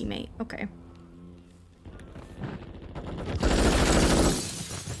teammate. Okay.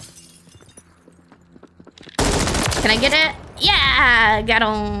 Can I get it? Yeah, got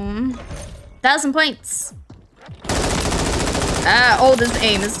him. 1,000 points. Oh, this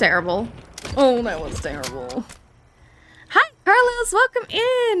aim is terrible. Oh, that was terrible. Hi, Carlos. Welcome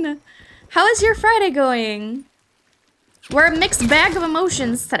in. How is your Friday going? We're a mixed bag of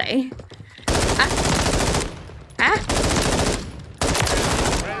emotions today.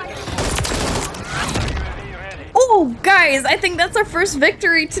 Oh, guys, I think that's our first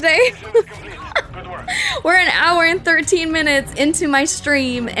victory today. We're an hour and 13 minutes into my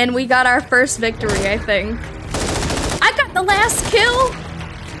stream, and we got our first victory, I think. I got the last kill.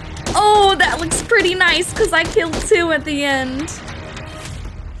 Oh, that looks pretty nice, because I killed 2 at the end.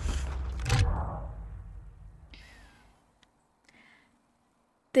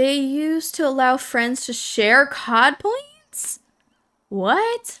 They used to allow friends to share COD points?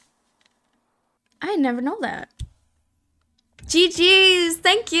 What? I never know that. GG's,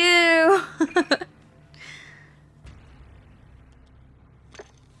 thank you.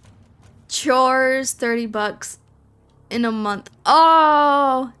 Chores, 30 bucks in a month.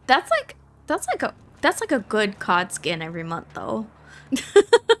 Oh, that's like a good COD skin every month though.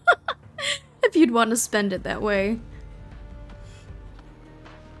 If you'd want to spend it that way.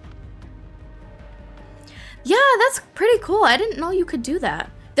 Yeah, that's pretty cool. I didn't know you could do that.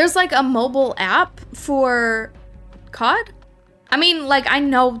 There's like a mobile app for COD? I mean, like, I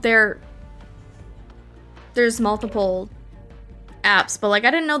know there's multiple apps, but like,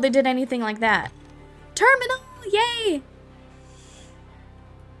 I didn't know they did anything like that. Terminal, yay!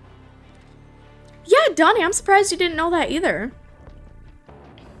 Yeah, Donnie, I'm surprised you didn't know that either.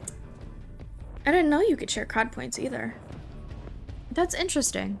 I didn't know you could share COD points either. That's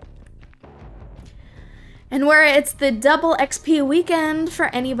interesting. And where it's the double XP weekend for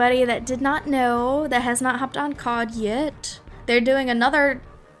anybody that did not know, that has not hopped on COD yet. They're doing another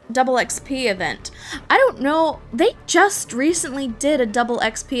double XP event. I don't know, they just recently did a double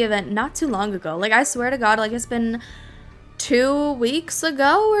XP event not too long ago. Like, I swear to God, like, it's been 2 weeks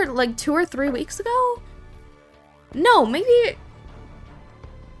ago, or like 2 or 3 weeks ago? No, maybe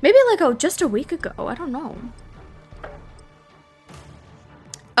like, just a week ago, I don't know.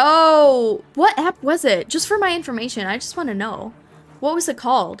 Oh, what app was it? Just for my information, I just want to know. What was it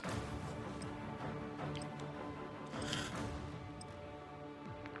called?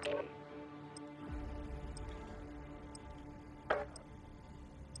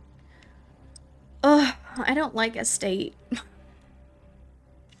 Ugh, I don't like Estate.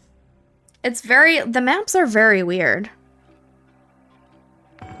 It's the maps are very weird.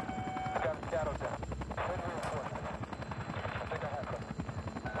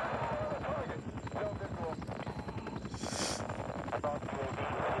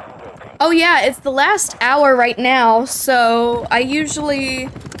 Oh yeah, it's the last hour right now, so I usually,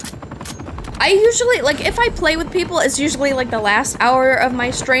 like, if I play with people, it's usually, like, the last hour of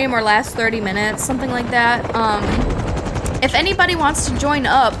my stream or last 30 minutes, something like that. If anybody wants to join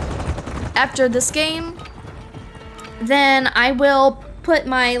up after this game, then I will put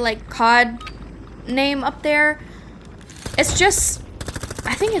my, like, COD name up there. It's just,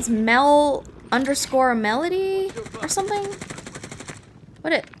 I think it's Mel_Melody or something?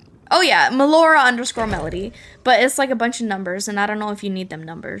 Oh yeah, Melora_Melody, but it's like a bunch of numbers, and I don't know if you need them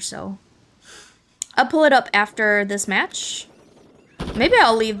numbers, so. I'll pull it up after this match. Maybe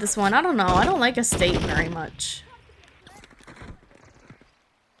I'll leave this one, I don't know, I don't like Estate very much.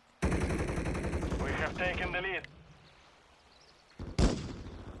 We have taken the lead.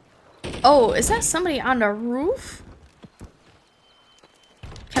 Oh, is that somebody on the roof?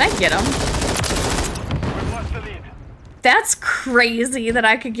 Can I get him? We've lost the lead. That's crazy that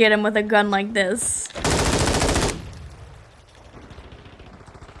I could get him with a gun like this.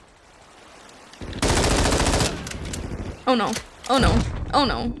 Oh no. Oh no. Oh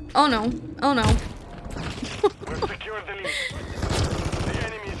no. Oh no. Oh no. We've secured the lead. The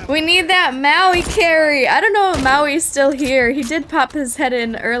enemy is We need that Maui carry. I don't know if Maui's still here. He did pop his head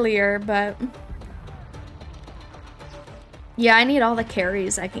in earlier, but... Yeah, I need all the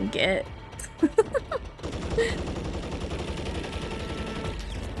carries I can get.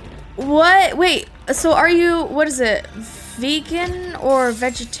 What? Wait, so are you, what is it, vegan or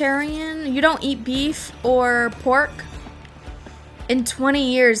vegetarian? You don't eat beef or pork in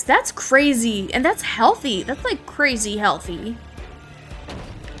 20 years. That's crazy. And that's healthy. That's like crazy healthy.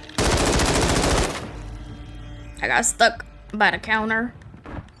 I got stuck by the counter.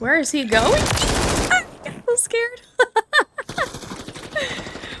 Where is he going? I'm so scared.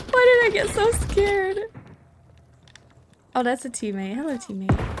 Why did I get so scared? Oh, that's a teammate. Hello,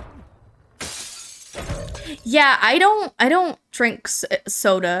 teammate. Yeah, I don't drink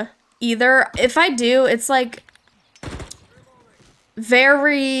soda either. If I do, it's like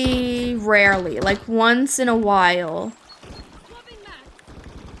very rarely, like once in a while.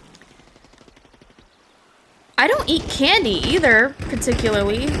 I don't eat candy either,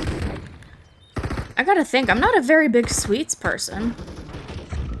 particularly. I gotta think, I'm not a very big sweets person.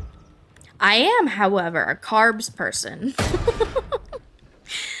 I am, however, a carbs person.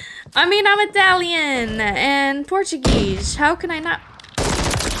 I mean, I'm Italian and Portuguese. How can I not?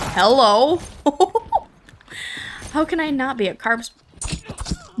 Hello? How can I not be a carbs?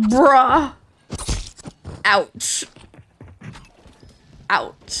 Bruh. Ouch.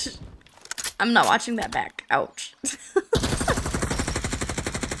 Ouch. I'm not watching that back. Ouch.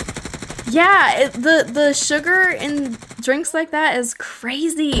 Yeah, the sugar in drinks like that is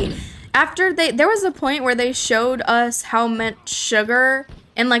crazy. After there was a point where they showed us how much sugar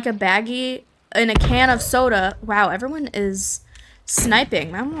in like a baggie in a can of soda. Wow, everyone is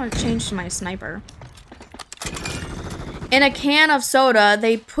sniping. I want to change to my sniper. In a can of soda,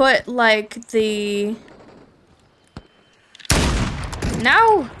 they put like the...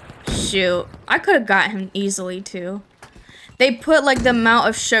 No! Shoot. I could have got him easily too. They put like the amount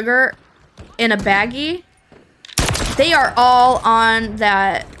of sugar in a baggie. They are all on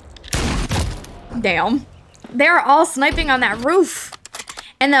that... Damn. They are all sniping on that roof.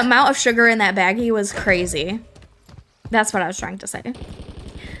 And the amount of sugar in that baggie was crazy. That's what I was trying to say.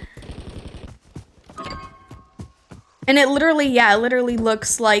 And it literally, yeah, it literally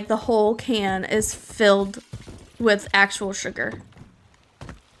looks like the whole can is filled with actual sugar.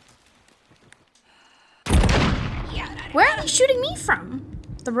 Where are they shooting me from?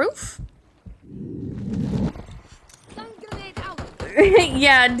 The roof?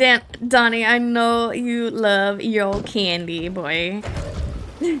 Yeah, Donnie, I know you love your candy, boy.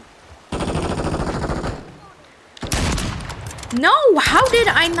 No, how did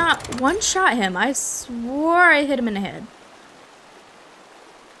I not one-shot him? I swore I hit him in the head.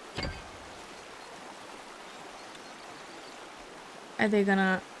 Are they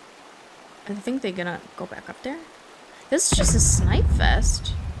gonna... I think they're gonna go back up there. This is just a snipe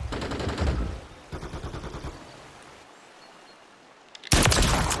fest.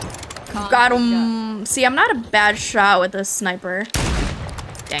 Got him. See, I'm not a bad shot with a sniper.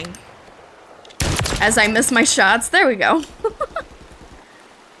 Dang. As I miss my shots. There we go.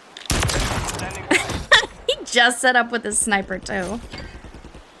 He just set up with his sniper too.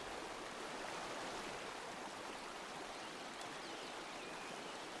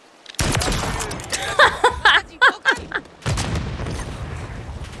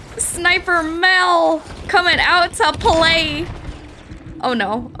 Sniper Mel coming out to play. Oh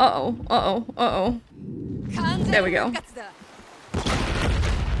no. Uh-oh. Uh-oh. Uh-oh. There we go.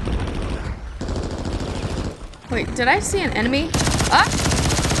 Wait, did I see an enemy? Ah!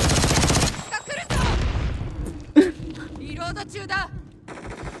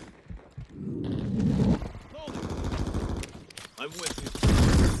 I'm with you.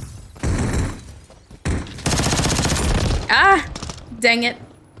 Ah! Dang it.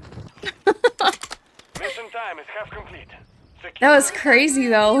 Mission time is half complete. That was crazy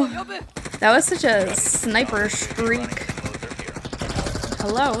though. That was such a sniper streak.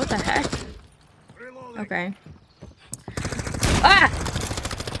 Hello, what the heck? Okay. Ah!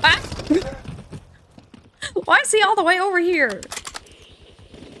 Ah! Why is he all the way over here?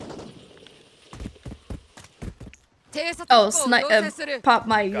 Oh, pop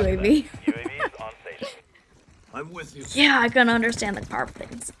my UAV. I'm with you. Yeah, I can understand the carb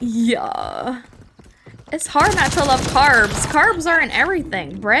things. Yeah. It's hard not to love carbs. Carbs are in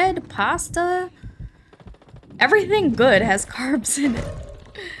everything. Bread, pasta. Everything good has carbs in it.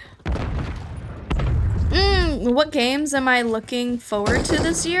 What games am I looking forward to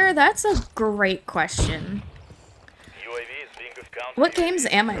this year? That's a great question. What games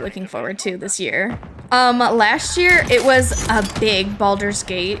am I looking forward to this year? Last year it was a big Baldur's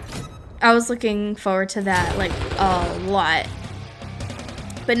Gate. I was looking forward to that like a lot.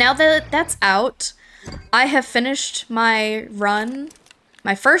 But now that that's out, I have finished my run,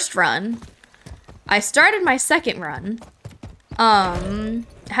 my first run. I started my second run. I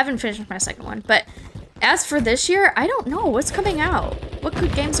haven't finished my second one, but as for this year, I don't know what's coming out. What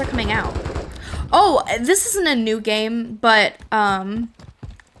good games are coming out? Oh, this isn't a new game, but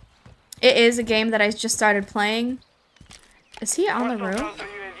it is a game that I just started playing. Is he on the roof?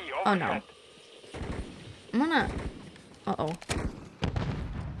 Oh no. I'm gonna... Uh-oh.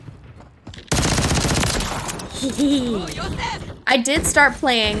 I did start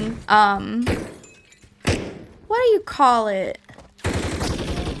playing, what do you call it?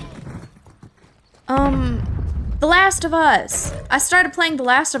 The Last of Us. I started playing The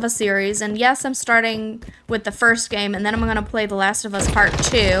Last of Us series, and yes, I'm starting with the first game, and then I'm gonna play The Last of Us Part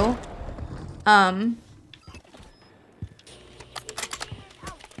 2.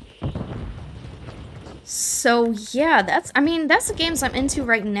 So yeah, that's the games I'm into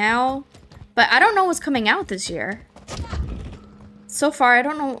right now, but I don't know what's coming out this year. So far, I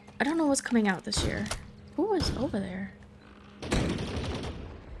don't know what's coming out this year. Who was over there?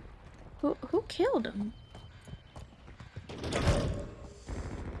 Who killed him?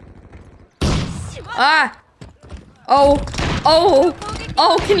 Ah! Oh,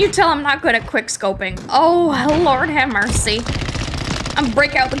 can you tell I'm not good at quick scoping? Oh, Lord have mercy. I'm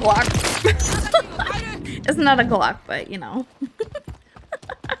break out the Glock. It's not a Glock, but you know.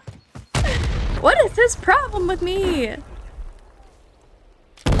 What is his problem with me?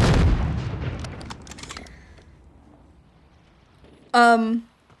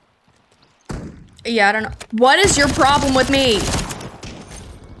 Yeah, I don't know. What is your problem with me?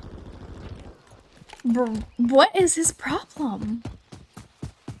 What is his problem?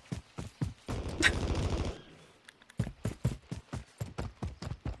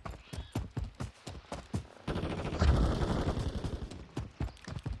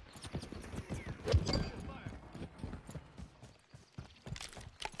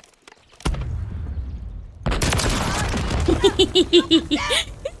 He's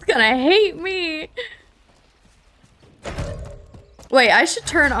gonna hate me. Wait, I should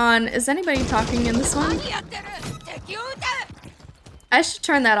turn on. Is anybody talking in this one? I should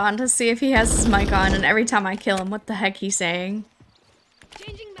turn that on to see if he has his mic on, and every time I kill him, what the heck he's saying.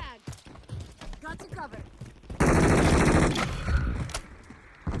 Changing mag. Got to cover.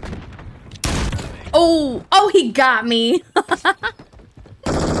 Oh, he got me.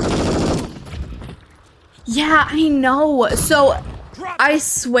 Yeah, I know. So, I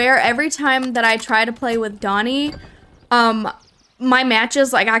swear every time that I try to play with Donnie, my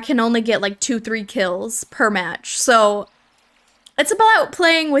matches, like, I can only get, like, 2-3 kills per match. So, it's about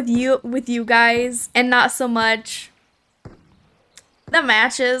playing with you guys, and not so much the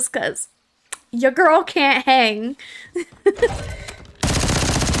matches, because your girl can't hang.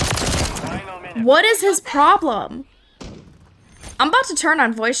 What is his problem? I'm about to turn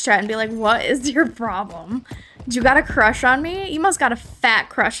on voice chat and be like, what is your problem? You got a crush on me? You must got a fat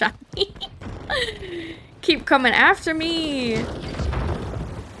crush on me. Keep coming after me.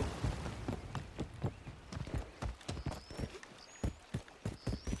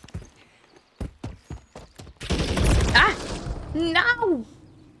 Ah! No!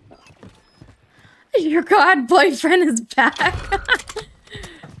 Your god boyfriend is back. 30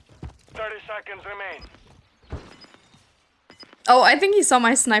 seconds remain. Oh, I think he saw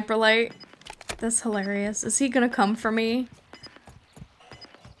my sniper light. That's hilarious. Is he gonna come for me?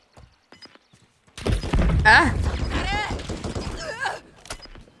 Ah!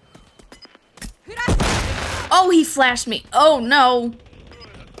 Oh, he flashed me. Oh, no.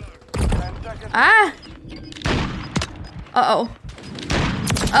 Ah! Uh-oh.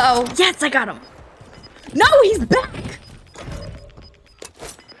 Uh-oh. Yes, I got him. No, he's back!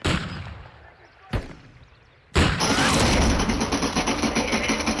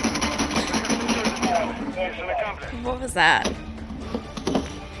 What was that?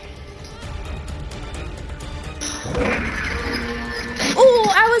 Ooh,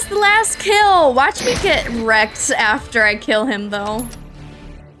 I was the last kill! Watch me get wrecked after I kill him, though.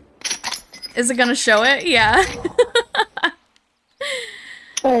 Is it gonna show it? Yeah.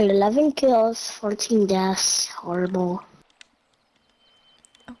 11 kills, 14 deaths. Horrible.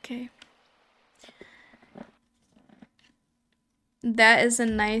 Okay. That is a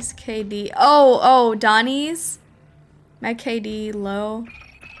nice KD. Oh, Donnie's? My KD low.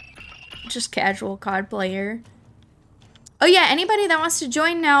 Just casual COD player. Oh yeah, anybody that wants to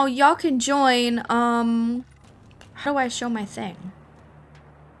join now, y'all can join. How do I show my thing?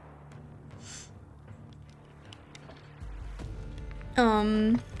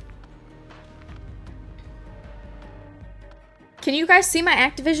 Can you guys see my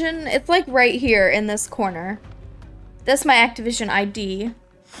Activision? It's like right here in this corner. That's my Activision ID.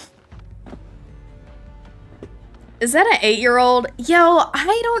 Is that an 8-year-old? Yo,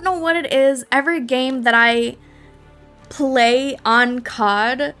 I don't know what it is. Every game that I play on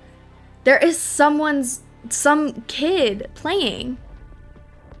COD, There is some kid playing.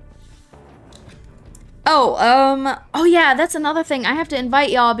 Oh yeah, that's another thing. I have to invite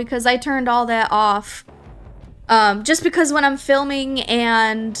y'all because I turned all that off. Just because when I'm filming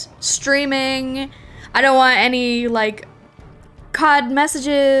and streaming, I don't want any, like, COD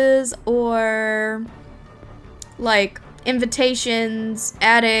messages or, like, invitations,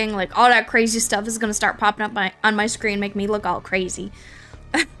 adding, like, all that crazy stuff is gonna start popping up on my screen, make me look all crazy.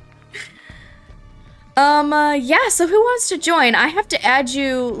 Yeah, so who wants to join? I have to add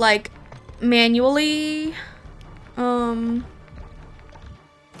you, like, manually.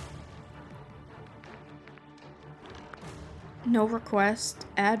 No request.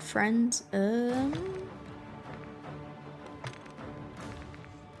 Add friends. Who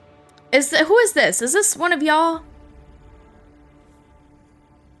is this? Is this one of y'all?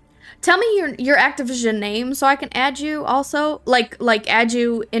 Tell me your Activision name so I can add you also. Like add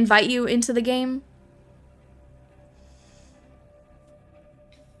you, invite you into the game.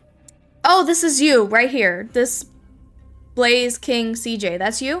 Oh, this is you right here. This Blaze King CJ.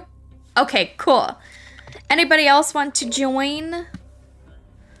 That's you? Okay, cool. Anybody else want to join?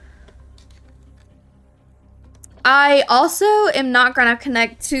 I also am not gonna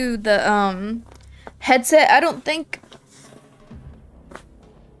connect to the headset. I don't think.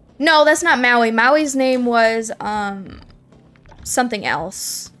 No, that's not Maui. Maui's name was something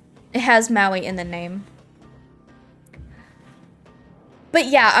else. It has Maui in the name. But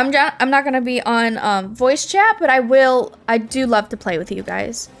yeah, I'm not gonna be on voice chat, but I do love to play with you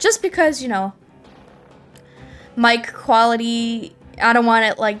guys. Just because, you know, mic quality, I don't want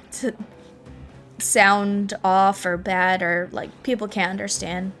it like to sound off or bad or like people can't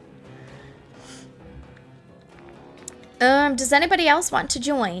understand. Does anybody else want to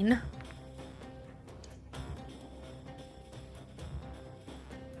join?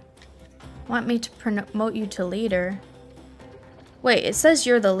 Want me to promote you to leader? Wait, it says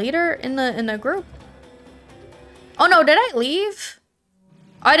you're the leader in the group? Oh no, did I leave?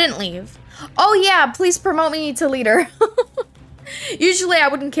 I didn't leave. Oh yeah, please promote me to leader. Usually I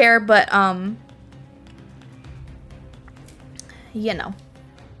wouldn't care, but you know.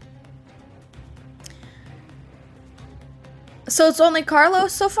 So it's only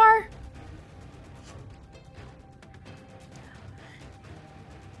Carlos so far?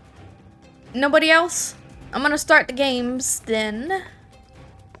 Nobody else? I'm gonna start the games then.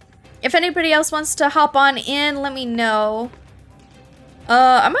 If anybody else wants to hop on in, let me know.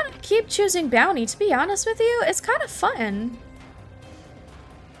 I'm gonna keep choosing bounty, to be honest with you. It's kind of fun.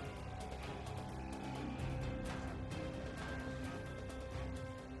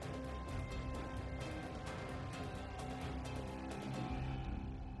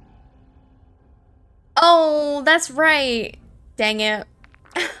 Oh, that's right. Dang it.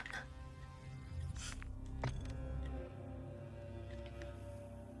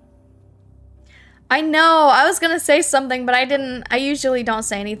 I know, I was gonna say something, but I didn't. I usually don't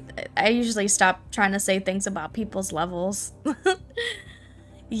say anything. I usually stop trying to say things about people's levels.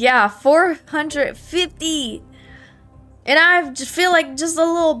 Yeah, 450. And I just feel like just a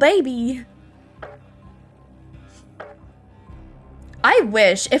little baby. I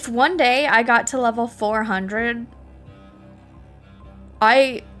wish if one day I got to level 400,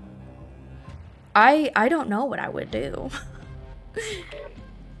 I don't know what I would do.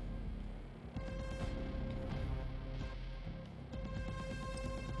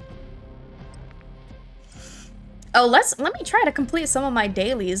 Oh, let me try to complete some of my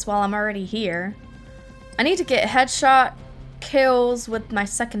dailies while I'm already here. I need to get headshot kills with my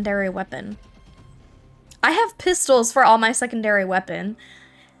secondary weapon. I have pistols for all my secondary weapon.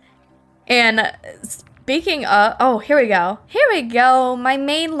 And speaking of, oh, here we go. Here we go. My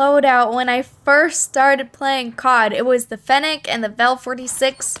main loadout when I first started playing COD, it was the Fennec and the Vel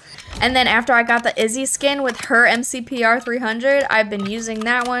 46. And then after I got the Izzy skin with her MCPR 300, I've been using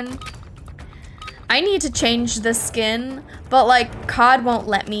that one. I need to change the skin, but like COD won't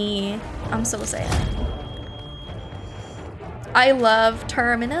let me. I'm so sad. I love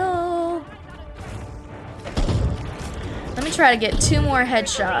Terminal. Let me try to get 2 more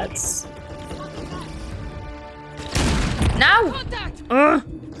headshots. No!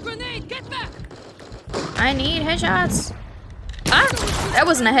 Grenade, get back! I need headshots. Ah, that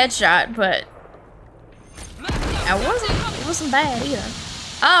wasn't a headshot, but it wasn't bad either.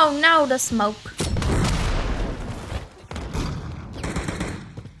 Oh no, the smoke.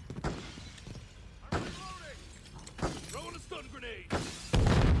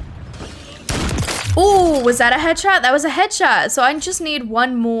 Ooh, was that a headshot? That was a headshot. So I just need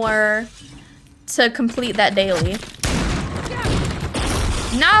 1 more to complete that daily.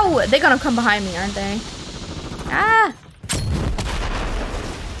 No! They're gonna come behind me, aren't they? Ah!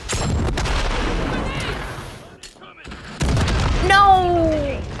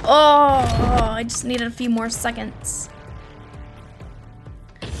 No! Oh, I just needed a few more seconds.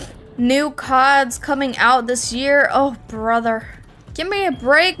 New CODs coming out this year. Oh, brother. Give me a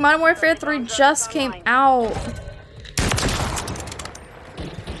break. Modern Warfare 3 just came out.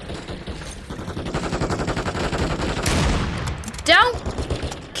 Don't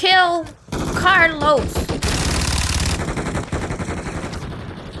kill Carlos.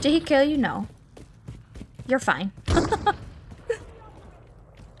 Did he kill you? No. You're fine.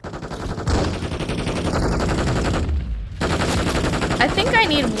 I think I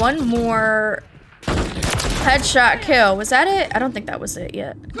need one more headshot kill. Was that it? I don't think that was it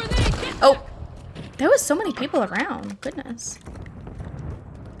yet. Oh, there was so many people around. Goodness.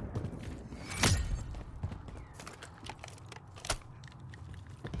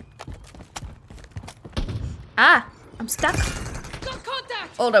 Ah, I'm stuck.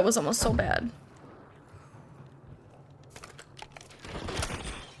 Oh, that was almost so bad.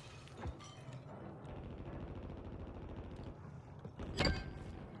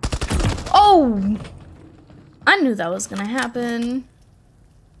 Oh! I knew that was gonna happen.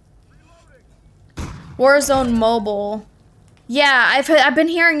 Warzone Mobile. Yeah, I've been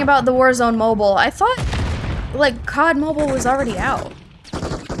hearing about the Warzone Mobile. I thought, like, COD Mobile was already out.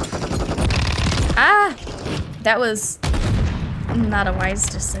 Ah! That was not a wise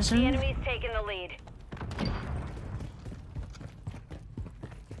decision. The enemy's taking the lead.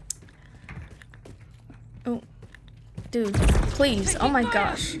 Oh, dude, please. Oh my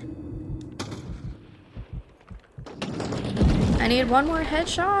gosh. I need one more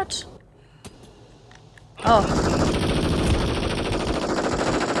headshot. Oh.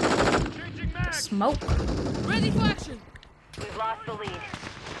 Smoke. Ready for action. We've lost the lead.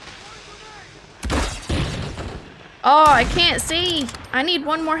 Oh, I can't see. I need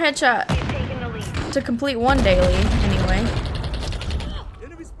one more headshot We've taken the lead. to complete one daily, anyway.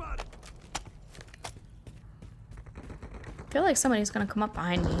 I feel like somebody's gonna come up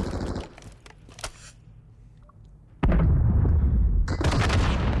behind me.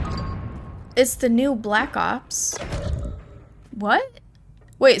 It's the new Black Ops. What?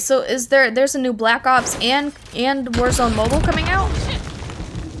 Wait, so is there's a new Black Ops and Warzone Mobile coming out?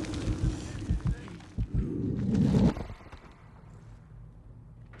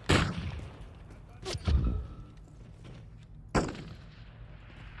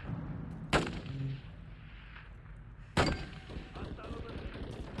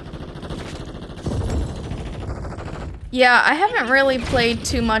 Yeah, I haven't really played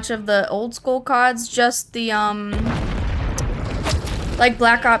too much of the old school CODs, just the, like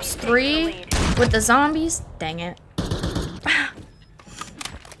Black Ops 3 with the zombies. Dang it.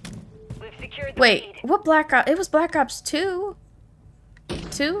 We've secured the Wait, lead. what Black Ops? It was Black Ops 2?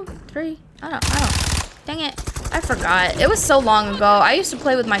 2? 3? I don't. Dang it. I forgot. It was so long ago. I used to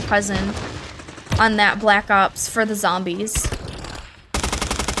play with my cousin on that Black Ops for the zombies.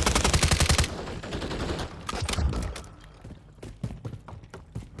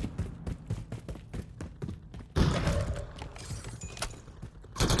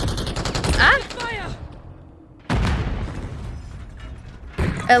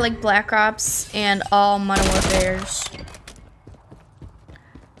 I like Black Ops and all Modern Warfares.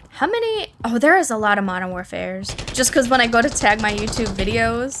 How many? Oh, there is a lot of Modern Warfares. Just because when I go to tag my YouTube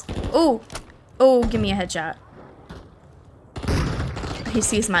videos. Ooh. Oh, give me a headshot. He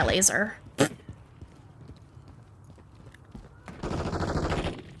sees my laser. Friendly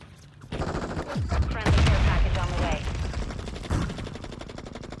care package on the way.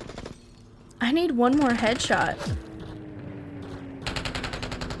 I need one more headshot.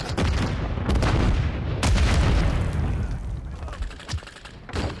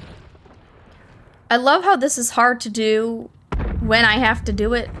 I love how this is hard to do when I have to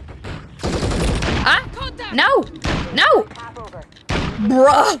do it. Ah! No! No! Half over.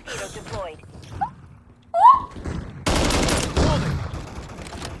 Bruh! Torpedo deployed.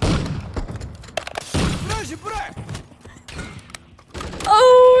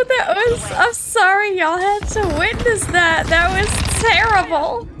 Oh, that was... I'm sorry y'all had to witness that. That was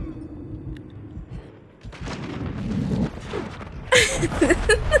terrible.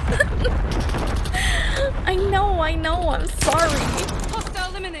 I know, I'm sorry. Hostile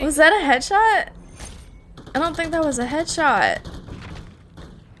eliminated. Was that a headshot? I don't think that was a headshot.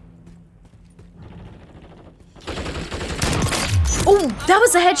 Oh, that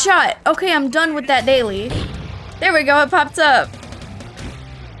was a headshot. Okay, I'm done with that daily. There we go, it popped up.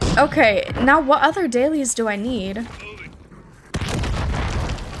 Okay, now what other dailies do I need?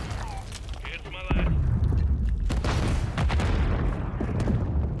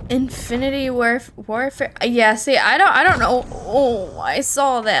 Infinity Warfare. Yeah, see, I don't know. Oh, I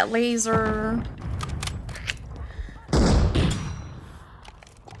saw that laser.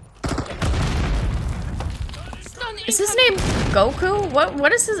 Is his name Goku?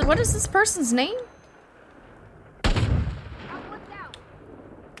 What is this person's name?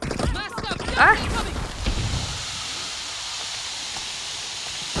 Ah.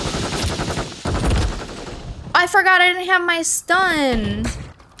 I forgot I didn't have my stun.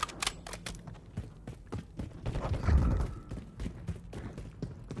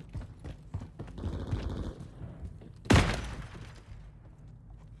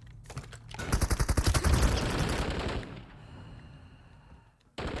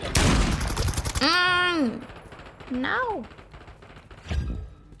 No.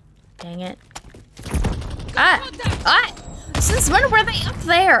 Dang it. Since when were they up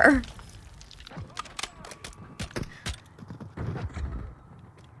there?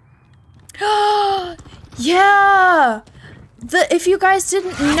 Yeah. If you guys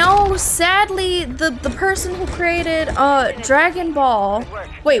didn't know, sadly, the person who created Dragon Ball.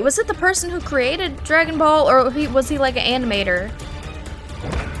 Wait, was it the person who created Dragon Ball, or was he like an animator?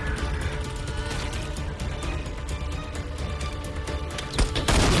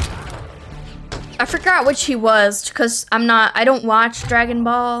 I forgot which he was, because I don't watch Dragon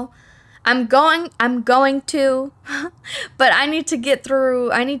Ball. I'm going to, but I need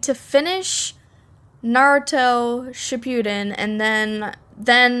to finish Naruto Shippuden, and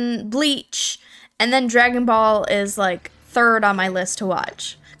then Bleach, and then Dragon Ball is like third on my list to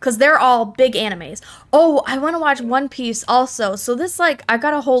watch, because they're all big animes. Oh, I want to watch One Piece also, so this, like, I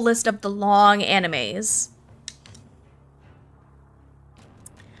got a whole list of the long animes.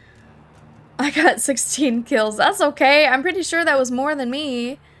 I got 16 kills. That's okay. I'm pretty sure that was more than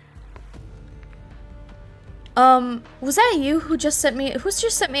me. Was that you who just sent me a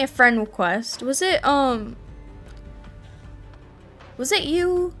friend request? Was it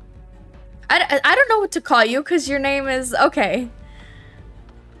you? I don't know what to call you, because your name is, okay.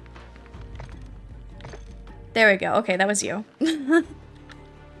 There we go. Okay, that was you.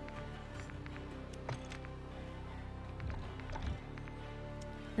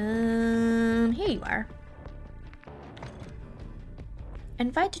 Here you are.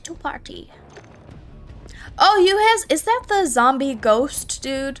 Invited to party. Oh, is that the zombie ghost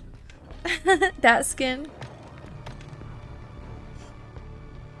dude? That skin.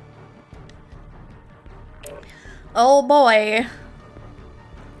 Oh boy.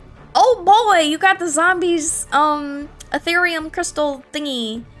 Oh boy, you got the zombies, Ethereum crystal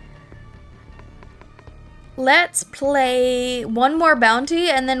thingy. Let's play one more bounty,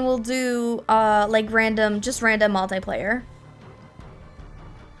 and then we'll do, like, just random multiplayer.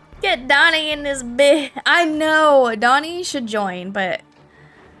 Get Donnie in this bit. I know, Donnie should join, but...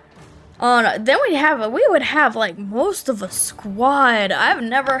 Oh, no, then we would have, like, most of a squad. I've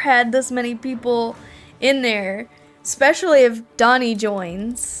never had this many people in there, especially if Donnie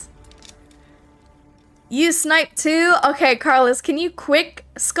joins. You snipe too? Okay, Carlos, can you quick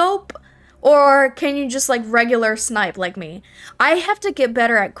scope? Or can you just, like, regular snipe like me? I have to get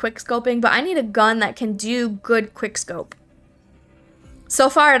better at quick scoping, but I need a gun that can do good quick scope. So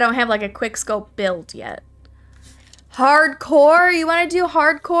far, I don't have, like, a quick scope build yet. Hardcore? You want to do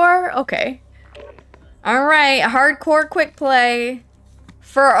hardcore? Okay. Alright, hardcore quick play.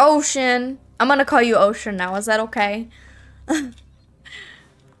 For Ocean. I'm gonna call you Ocean now, is that okay?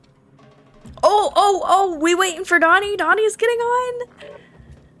 Oh, we waiting for Donnie? Donnie's getting on?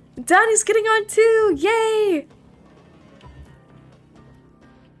 Donnie's getting on too! Yay!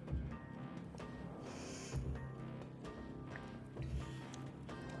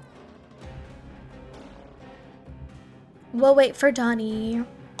 We'll wait for Donnie.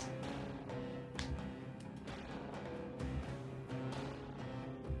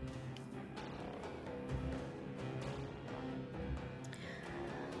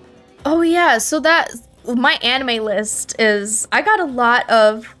 Oh yeah, so my anime list is, I got a lot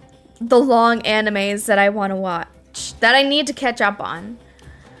of the long animes that I want to watch, that I need to catch up on.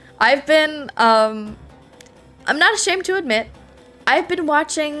 I've been, I'm not ashamed to admit, I've been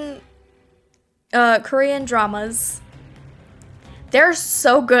watching Korean dramas. They're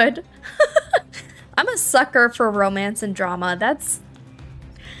so good. I'm a sucker for romance and drama.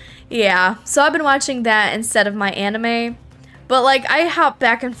 Yeah, so I've been watching that instead of my anime. But, like, I hop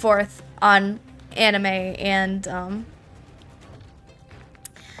back and forth on anime and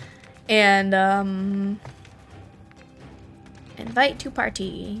invite to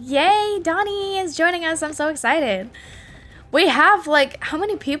party. Yay, Donnie is joining us. I'm so excited. We have, like, how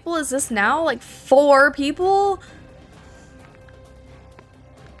many people is this now? Like, 4 people?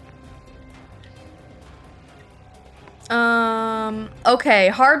 Okay,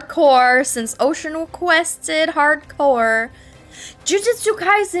 hardcore, since Ocean requested hardcore. Jujutsu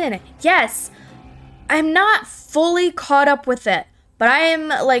Kaisen, yes. I'm not fully caught up with it, but I am,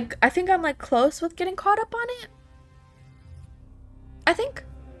 like, I think I'm, like, close with getting caught up on it. I think.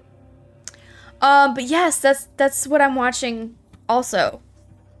 But yes, that's what I'm watching also.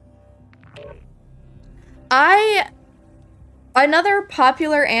 Another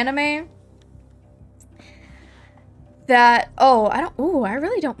popular anime that, I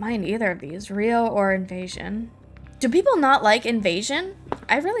really don't mind either of these, Rio or Invasion. Do people not like Invasion?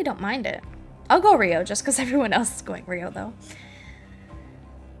 I really don't mind it. I'll go Rio just because everyone else is going Rio though.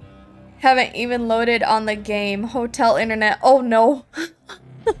 Haven't even loaded on the game. Hotel internet. Oh no.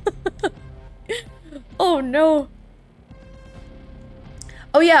 Oh no.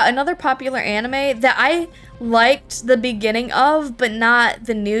 Oh yeah, another popular anime that I liked the beginning of, but not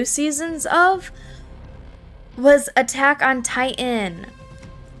the new seasons of, was Attack on Titan.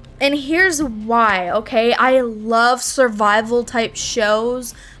 And here's why, okay? I love survival type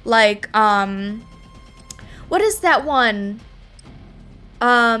shows like, what is that one?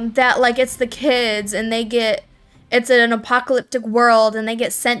 That, like, it's the kids and it's in an apocalyptic world and they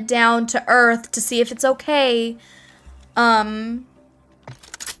get sent down to Earth to see if it's okay. I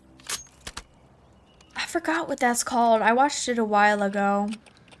forgot what that's called. I watched it a while ago.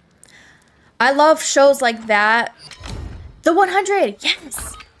 I love shows like that. The 100,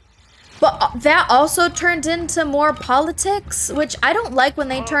 yes! But that also turned into more politics, which I don't like when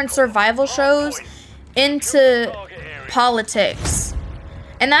they turn survival shows into politics.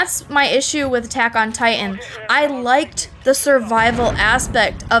 And that's my issue with Attack on Titan. I liked the survival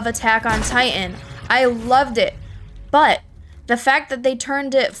aspect of Attack on Titan. I loved it. But the fact that they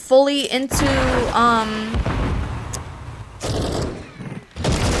turned it fully into,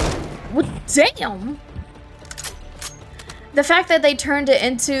 well, damn. The fact that they turned it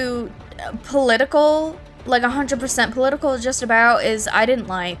into political, like 100% political just about, is I didn't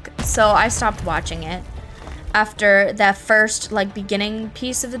like. So I stopped watching it after that first, like, beginning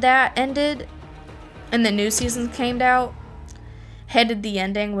piece of that ended and the new season came out. Hated the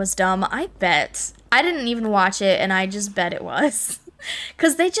ending, was dumb. I bet. I didn't even watch it, and I just bet it was.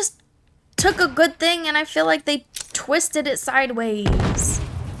 Because they just took a good thing, and I feel like they twisted it sideways.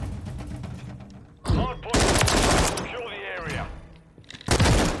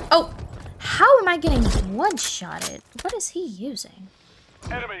 Oh, how am I getting one-shotted? What is he using?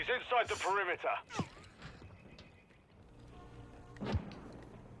 Enemies inside the perimeter.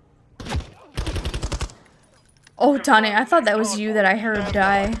 Oh, Donnie, I thought that was you that I heard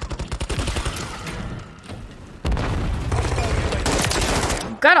die.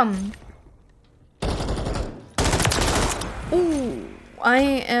 Got him. Ooh, I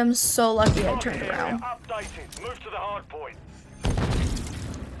am so lucky I turned around. Move to the hard point.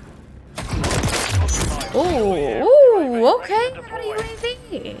 Ooh, okay. How do you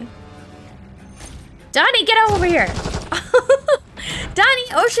UAV? Donnie, get over here.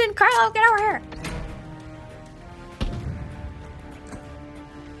 Donnie, Ocean, Carlo, get over here.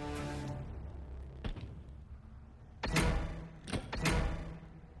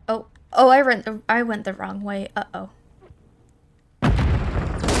 Oh, I went the wrong way. Uh-oh.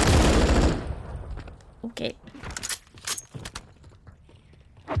 Okay.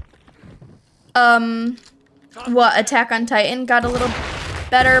 What, Attack on Titan got a little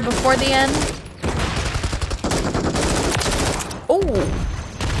better before the end? Oh.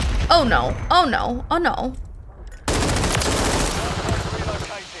 Oh no. Oh no. Oh no.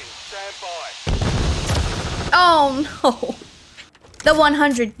 Oh no. The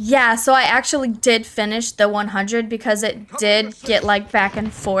 100, yeah, so I actually did finish the 100 because it did get, like, back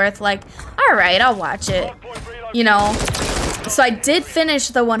and forth, like, alright, I'll watch it, you know. So I did finish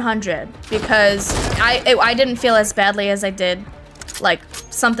the 100 because I didn't feel as badly as I did, like,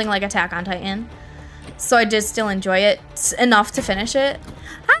 something like Attack on Titan. So I did still enjoy it enough to finish it.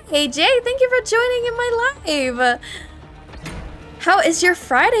 Hi, AJ, thank you for joining in my live. How is your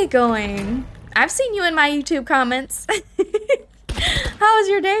Friday going? I've seen you in my YouTube comments. How's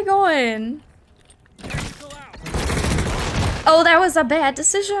your day going? Oh, that was a bad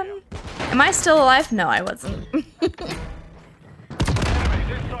decision. Am I still alive? No, I wasn't.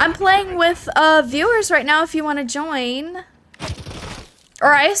 I'm playing with viewers right now if you want to join.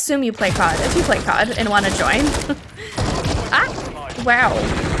 Or I assume you play COD. If you play COD and want to join. Wow.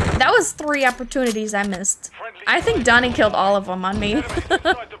 That was 3 opportunities I missed. I think Donnie killed all of them on me.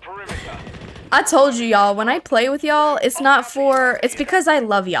 I told you, y'all, when I play with y'all, it's not for, it's because I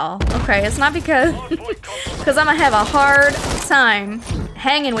love y'all, okay? It's not because, I'm gonna have a hard time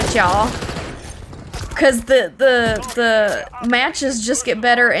hanging with y'all. Cause the matches just get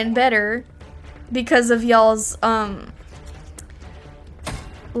better and better because of y'all's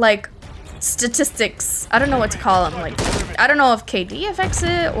like statistics. I don't know what to call them. Like I don't know if KD affects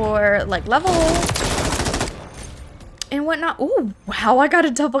it or like level and whatnot. Ooh, wow! I got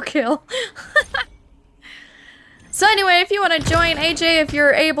a double kill. So anyway, if you want to join AJ, if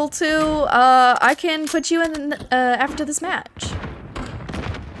you're able to, I can put you in after this match.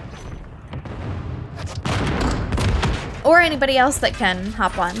 Or anybody else that can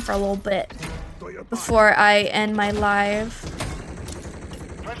hop on for a little bit before I end my live.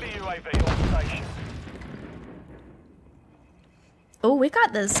 Friendly UAV on station. Oh, we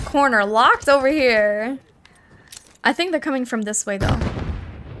got this corner locked over here. I think they're coming from this way though.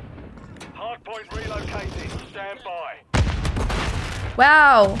 Hardpoint relocated. Stand by.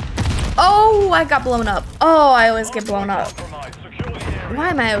 Wow. Oh, I got blown up. Oh, I always get blown up. Compromised. Secure the area. Why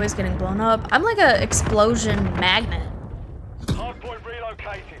am I always getting blown up? I'm like a explosion magnet. Hardpoint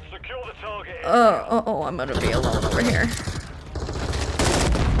relocated. Secure the target area. Oh, I'm gonna be alone over here.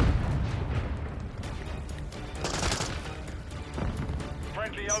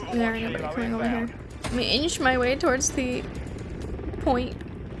 Friendly There overwatch ain't nobody helo coming over here. inbound. Let me inch my way towards the point.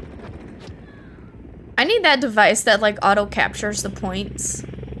 I need that device that like auto captures the points.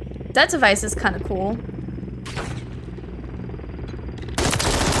 That device is kind of cool.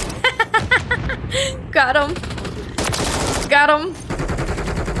 Got him. Got him.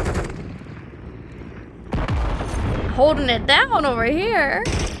 Holding it down over here.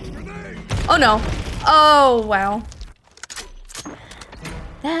 Oh no. Oh wow.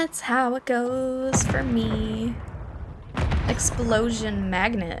 That's how it goes for me. Explosion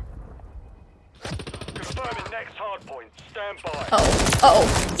magnet. Confirming next hardpoint. Stand by.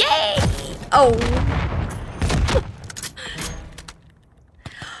 Oh, yay! Oh.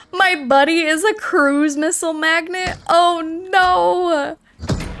 My buddy is a cruise missile magnet. Oh no.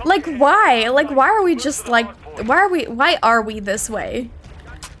 Like why? Like why are we just like why are we this way?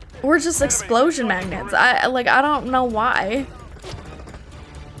 We're just explosion magnets. I don't know why.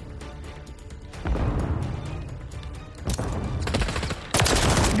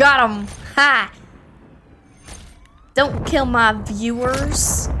 Got him. Ha. Don't kill my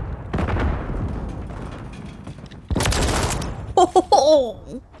viewers.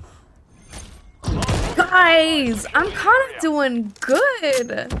 Oh. Guys, I'm kind of doing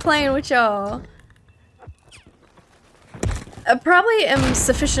good playing with y'all. I probably am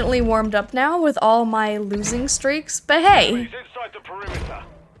sufficiently warmed up now with all my losing streaks, but hey, Inside the perimeter.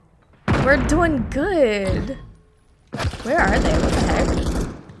 we're doing good. Where are they? What the heck?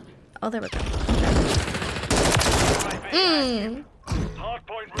 Oh, there we go. Mm.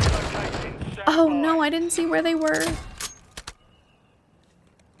 Hardpoint relocating. Stand Oh by. no, I didn't see where they were.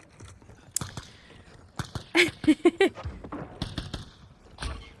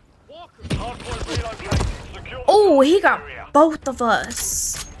 Hardpoint relocated. Secure the Oh, he got area. both of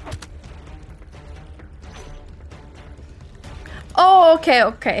us. Oh,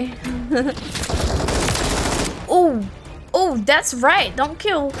 okay. Oh, that's right. Don't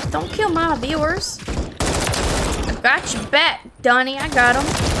kill my viewers. I got you back, Donnie. I got him.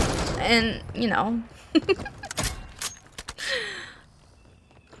 And, you know.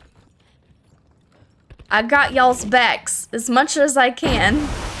 I got y'all's backs as much as I can.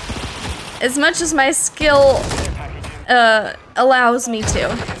 As much as my skill allows me to.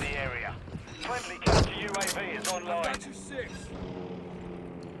 In the area. Friendly counter UAV is online.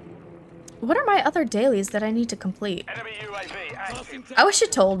 What are my other dailies that I need to complete? Enemy UAV active. I wish you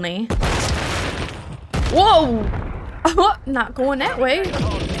told me. Whoa! Not going that way.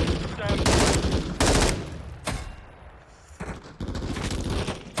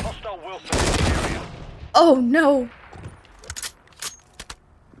 Hostile Wilson in the area. Oh no.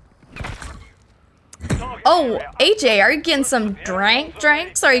 Target Oh, area. AJ, are you getting some drinks?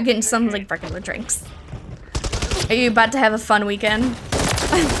 Or are you getting some like regular drinks? Are you about to have a fun weekend?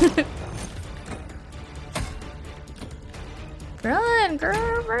 Run,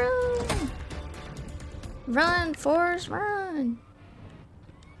 girl, run. Run, Forrest, run.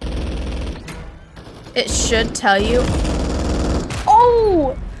 It should tell you.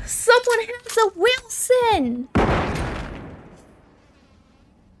 Oh, someone has a Wilson.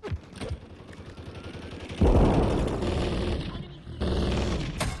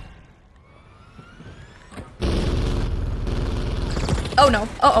 Oh no,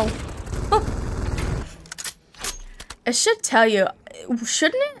 uh-oh. It should tell you,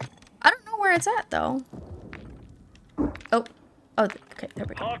 shouldn't it? I don't know where it's at though. Oh, okay, there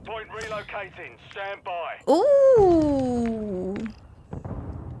we go. Hardpoint relocating. Stand by. Ooh.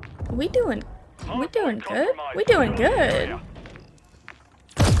 We doing We doing good? We doing good.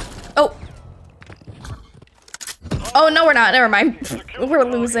 Oh. Oh, no, we're not. Never mind. We're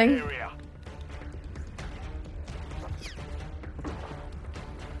losing.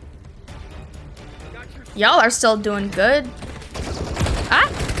 Y'all are still doing good. Ah!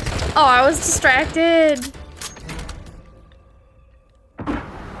 Oh, I was distracted.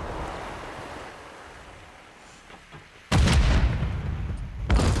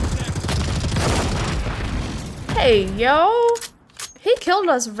 Hey, yo. He killed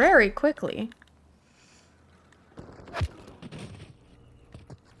us very quickly.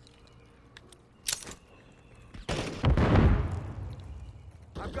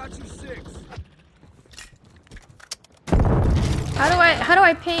 I've got you 6. How do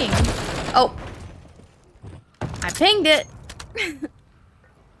I ping? Oh. I pinged it.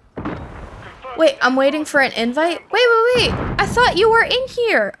 Wait, I'm waiting for an invite? Wait. I thought you were in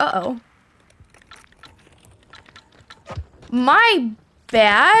here. Uh-oh. My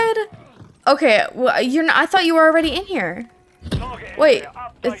bad? Okay, well, you're not, I thought you were already in here. Wait,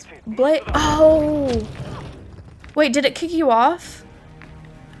 it's Blade. Oh. Wait, did it kick you off?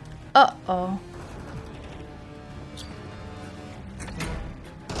 Uh-oh.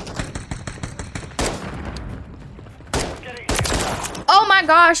 Oh my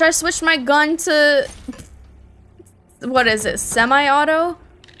gosh, I switched my gun to... What is it, semi-auto?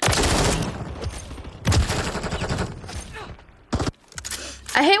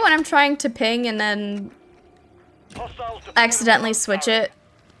 I hate when I'm trying to ping and then accidentally switch it.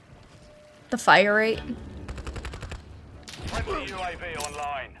 The fire rate.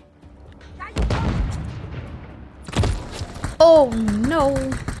 Oh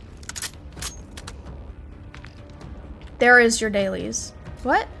no. There is your dailies.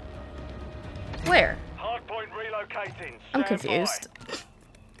 What? Where? Hardpoint relocating. I'm confused.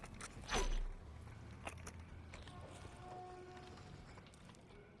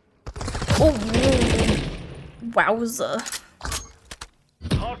 Oh, wowza.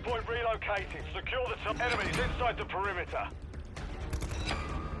 Hardpoint relocating. Secure the top enemies inside the perimeter.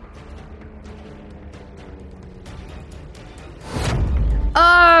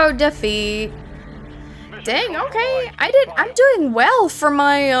 Oh, defeat. Dang, okay. I'm doing well for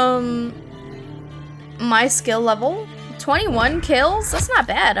my my skill level. 21 kills. That's not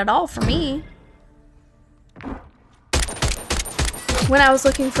bad at all for me. When I was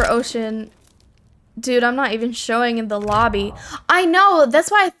looking for Ocean, dude, I'm not even showing in the lobby. I know, that's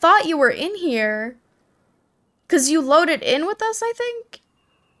why I thought you were in here. 'Cause you loaded in with us, I think.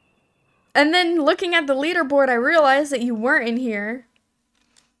 And then looking at the leaderboard, I realized that you weren't in here.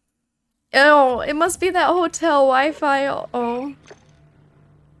 Oh, it must be that hotel Wi-Fi. Oh.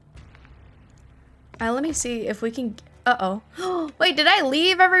 Alright, let me see if we can... Uh-oh. Wait, did I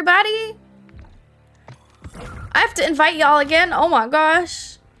leave everybody? I have to invite y'all again? Oh my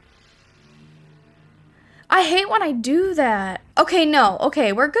gosh. I hate when I do that. Okay, no.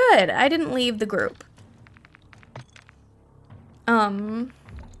 Okay, we're good. I didn't leave the group.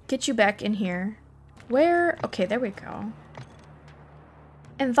 Get you back in here. Where? Okay, there we go.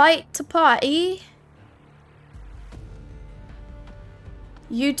 Invite to party.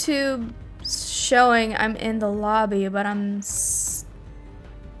 YouTube showing I'm in the lobby, but I'm...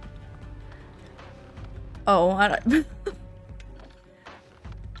 Oh, I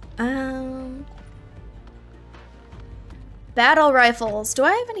don't... Battle rifles. Do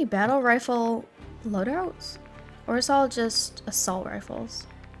I have any battle rifle loadouts? Or is it all just assault rifles?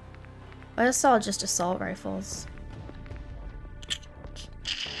 Or is it all just assault rifles?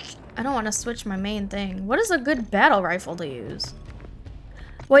 I don't want to switch my main thing. What is a good battle rifle to use?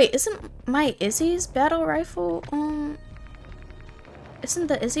 Wait, isn't my Izzy's battle rifle, isn't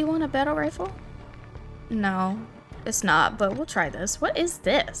the Izzy one a battle rifle? No, it's not, but we'll try this. What is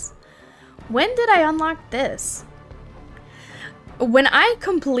this? When did I unlock this? When I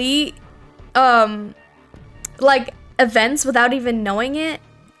complete, like, events without even knowing it,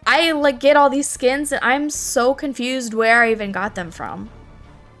 I, like, get all these skins and I'm so confused where I even got them from.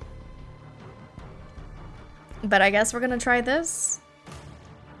 But I guess we're gonna try this.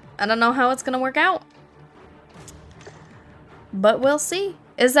 I don't know how it's gonna work out. But we'll see.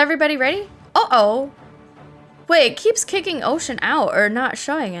 Is everybody ready? Uh-oh. Wait, it keeps kicking Ocean out or not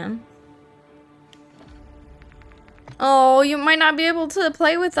showing him. Oh, you might not be able to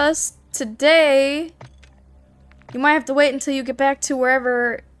play with us today. You might have to wait until you get back to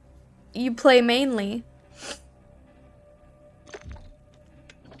wherever you play mainly.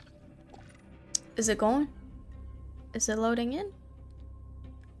 Is it going? Is it loading in?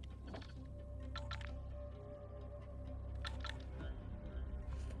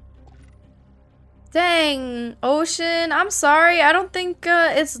 Dang, Ocean, I'm sorry. I don't think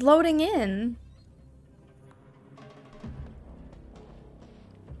it's loading in.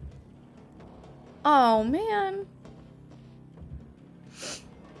 Oh, man.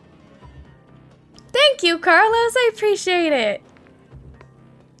 Thank you, Carlos. I appreciate it.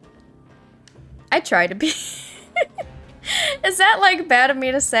 I try to be. Is that, like, bad of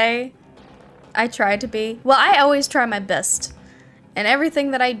me to say? I try to be. Well, I always try my best in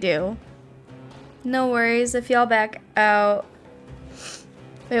everything that I do. No worries if y'all back out.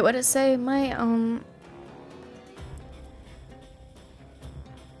 Wait, what did it say?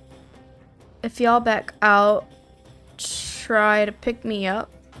 If y'all back out, try to pick me up.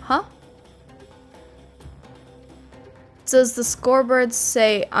 Huh? Does the scoreboard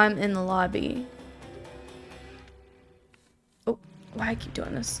say I'm in the lobby? Oh, why I keep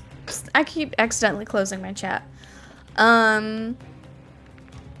doing this? I keep accidentally closing my chat.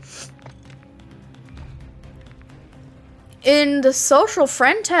 In the social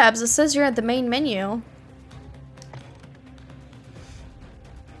friend tabs, it says you're at the main menu.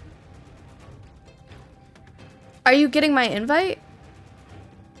 Are you getting my invite?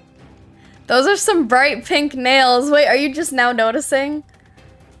 Those are some bright pink nails. Wait, are you just now noticing?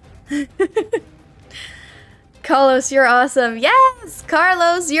 Carlos, you're awesome. Yes,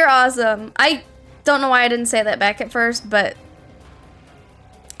 Carlos, you're awesome. I don't know why I didn't say that back at first, but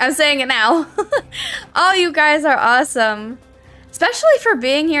I'm saying it now. All you guys are awesome. Especially for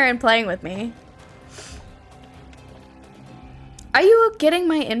being here and playing with me. Are you getting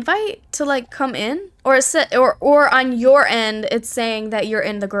my invite to like come in? Or is it, or on your end it's saying that you're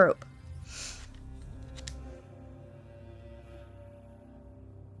in the group?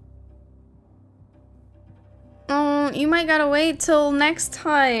 You might gotta wait till next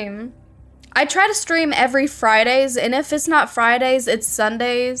time. I try to stream every Fridays, and if it's not Fridays, it's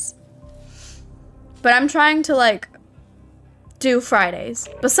Sundays. But I'm trying to like do Fridays.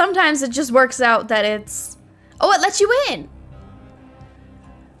 But sometimes it just works out that it's... Oh, it lets you in!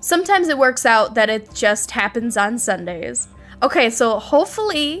 Sometimes it works out that it just happens on Sundays. Okay, so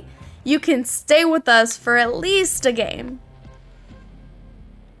hopefully you can stay with us for at least a game.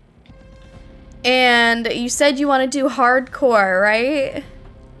 And you said you want to do hardcore, right?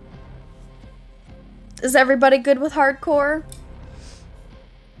 Is everybody good with hardcore?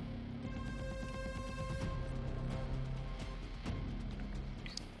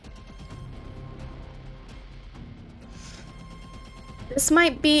 This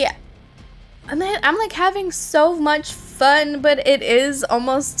might be... I'm like having so much fun, but it is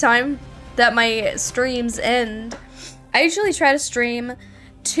almost time that my streams end. I usually try to stream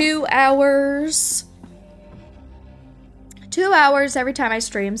 2 hours. 2 hours every time I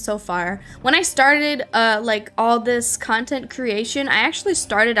stream so far. When I started like all this content creation, I actually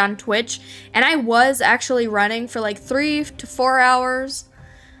started on Twitch, and I was actually running for like 3 to 4 hours.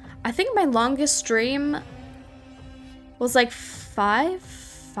 I think my longest stream was like 5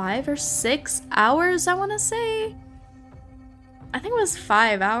 or 6 hours, I want to say. I think it was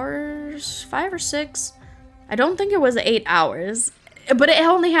 5 hours, 5 or 6. I don't think it was 8 hours, but it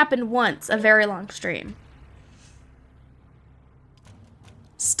only happened once, a very long stream.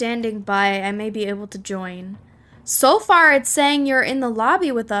 Standing by, I may be able to join. So far, it's saying you're in the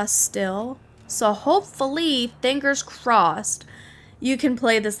lobby with us still. So hopefully, fingers crossed, you can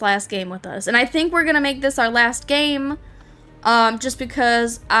play this last game with us. And I think we're gonna make this our last game, just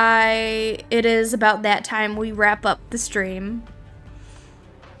because it is about that time we wrap up the stream.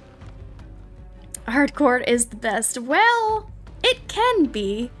 Hardcore is the best. Well, it can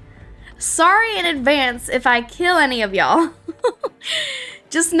be. Sorry in advance if I kill any of y'all.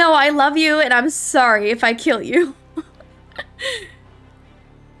 Just know I love you and I'm sorry if I kill you.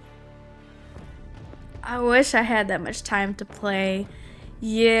 I wish I had that much time to play.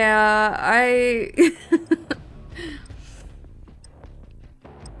 Yeah, I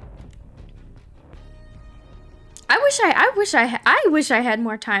wish I had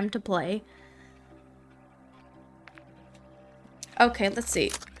more time to play. Okay, let's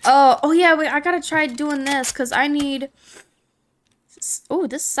see. Oh yeah, wait, I gotta try doing this because I need... Oh,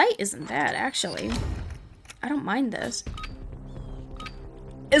 this site isn't bad, actually. I don't mind this.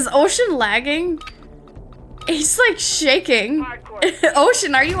 Is Ocean lagging? He's like shaking.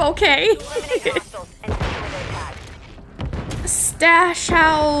 Ocean, are you okay? Stash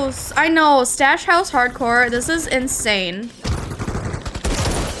House. I know, Stash House hardcore. This is insane.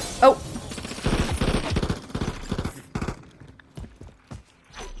 Oh.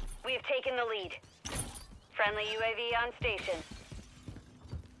 We have taken the lead. Friendly UAV on station.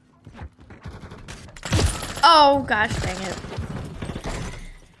 Oh, gosh dang it.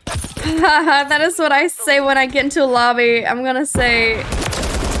 That is what I say when I get into a lobby. I'm gonna say...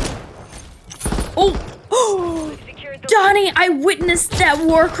 Oh! Donnie, I witnessed that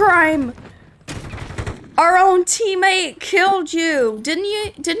war crime! Our own teammate killed you! Didn't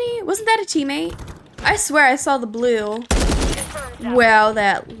he? Wasn't that a teammate? I swear I saw the blue. Wow,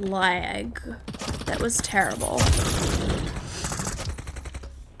 that lag. That was terrible.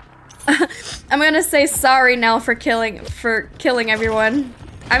 I'm gonna say sorry now for killing everyone.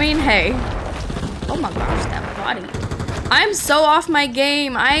 I mean, hey. Oh my gosh, that body. I'm so off my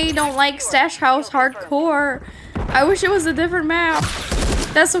game. I don't like Stash House Hardcore. I wish it was a different map.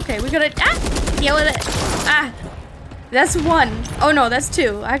 That's okay. We gotta deal with it. That's 1. Oh no, that's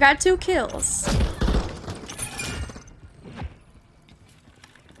 2. I got 2 kills.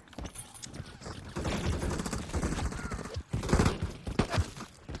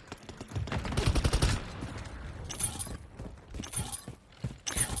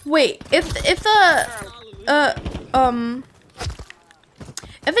 Wait, if a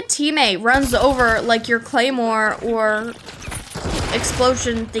teammate runs over like your claymore or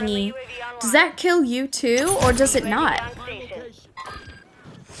explosion thingy, does that kill you too, or does it not?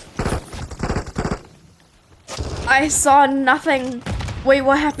 I saw nothing. Wait,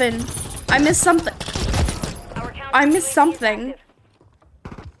 what happened? I missed something. I missed something.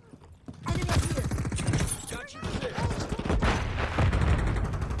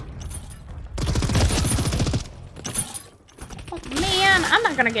 I'm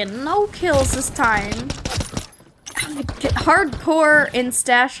not gonna get no kills this time. Hardcore in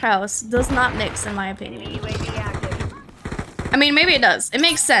Stash House does not mix, in my opinion. I mean, maybe it does. It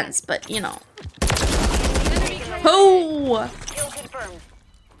makes sense, but you know. Hoo!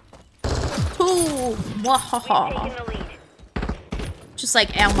 Hoo! Wahaha. Just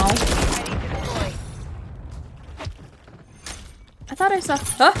like Elmo. I thought I saw.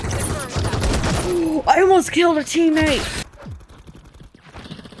 Huh? Ooh, I almost killed a teammate.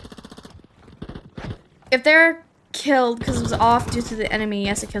 If they're killed because it was off due to the enemy,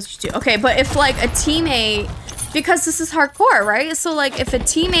 yes, it kills you too. Okay, but if like a teammate, because this is hardcore, right? So like if a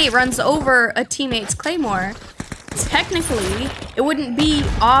teammate runs over a teammate's claymore, technically it wouldn't be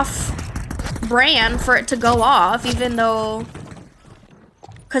off brand for it to go off, even though,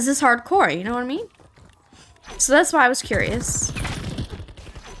 because it's hardcore, you know what I mean? So that's why I was curious.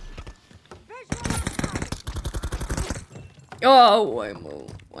 Oh, I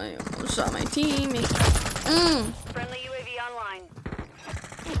almost shot my teammate. Friendly UAV online.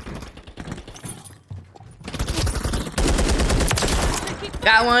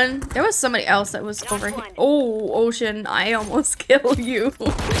 Got one. There was somebody else that was over here. Oh, Ocean, I almost killed you.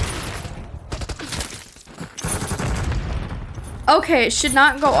 Okay, it should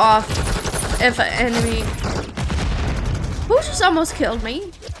not go off if an enemy... Who just almost killed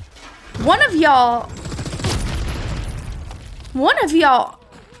me? One of y'all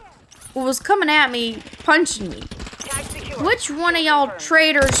was coming at me, punching me. Which one of y'all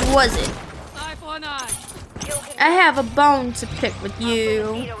traitors was it? I have a bone to pick with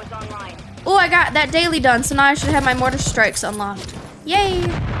you. Oh, I got that daily done, so now I should have my mortar strikes unlocked. Yay!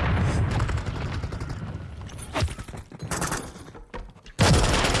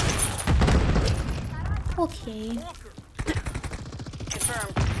 Okay.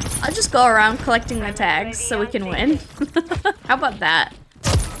 I'll just go around collecting the tags so we can win. How about that?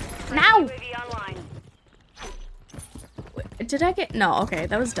 Now! Wait, did I get... No, okay,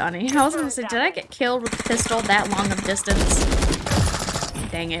 that was Donnie. I was gonna say, did I get killed with a pistol that long of distance?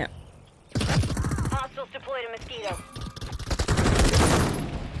 Dang it. Hostiles deployed a mosquito.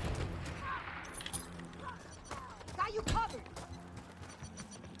 Got you covered.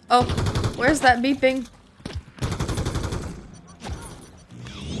 Oh, where's that beeping?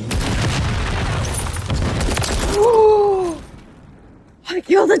 I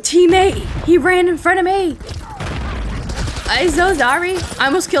killed a teammate. He ran in front of me. I'm so sorry. I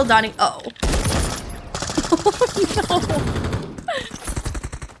almost killed Donnie. Uh oh. Oh no.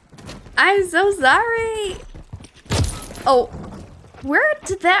 I'm so sorry. Oh, where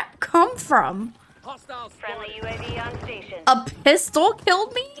did that come from? Friendly UAV on station. A pistol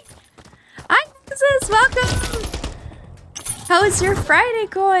killed me? Hi, Texas. Welcome. How is your Friday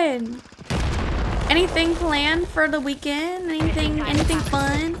going? Anything planned for the weekend? Anything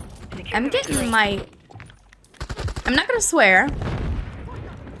fun? I'm getting my... I'm not gonna swear.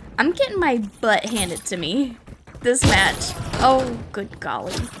 I'm getting my butt handed to me this match. Oh, good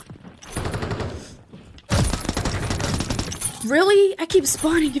golly. Really? I keep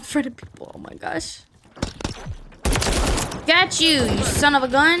spawning in front of people. Oh my gosh. Got you, you son of a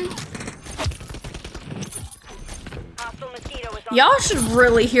gun. Hostile mosquito is Y'all should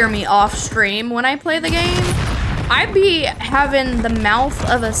really hear me off stream when I play the game. I'd be having the mouth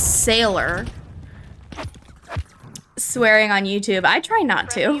of a sailor swearing on YouTube. I try not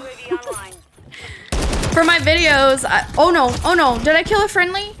to. For my videos, oh no, did I kill a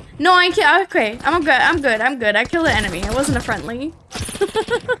friendly? No, I can't. Okay, I'm good. I killed an enemy. It wasn't a friendly.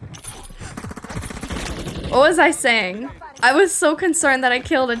 What was I saying? I was so concerned that I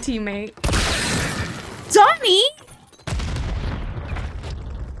killed a teammate. Donnie!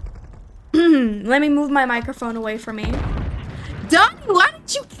 Let me move my microphone away from me. Donnie, why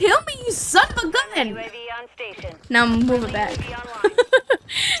did you kill me, you son of a gun? Now move it back.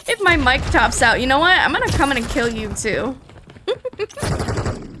 If my mic tops out, you know what? I'm gonna come in and kill you too.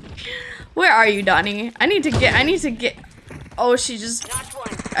 Where are you, Donnie? I need to get. Oh,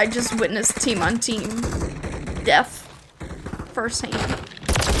 I just witnessed team on team death firsthand.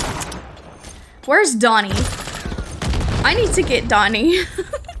 Where's Donnie? I need to get Donnie.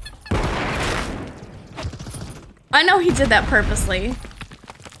 I know he did that purposely.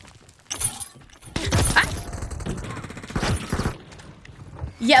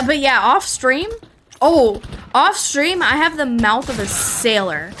 Yeah, but yeah, off stream? Oh, off stream, I have the mouth of a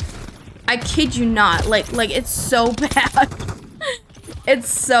sailor. I kid you not. Like it's so bad. It's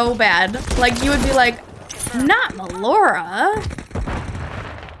so bad. Like, you would be like, not Melora.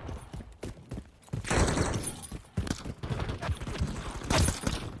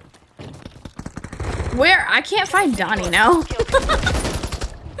 Where? I can't find Donnie now.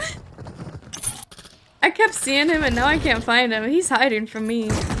 I kept seeing him and now I can't find him. He's hiding from me.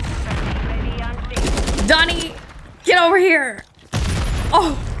 Donnie, get over here.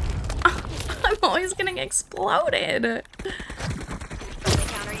 Oh, I'm always getting exploded.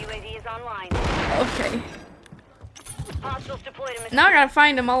 Okay. Now I gotta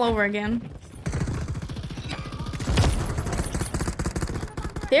find him all over again.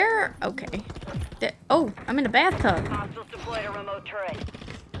 There, okay. There, oh, I'm in a bathtub.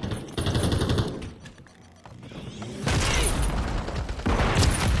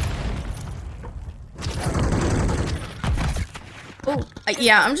 Oh,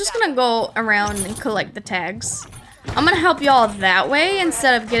 yeah, I'm just gonna go around and collect the tags. I'm gonna help y'all that way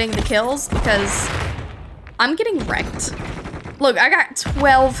instead of getting the kills because I'm getting wrecked. Look, I got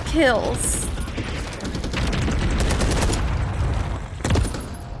 12 kills.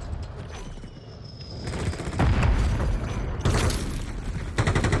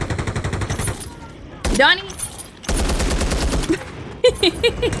 Donnie.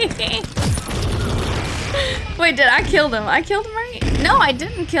 Wait, did I kill him? I killed him, right? No, I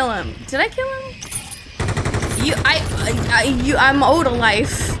didn't kill him. Did I kill him? I'm owed a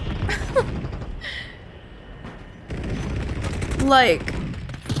life. Like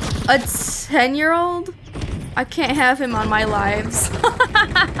a 10-year-old? I can't have him on my lives.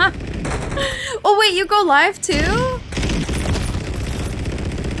 Oh wait, you go live too?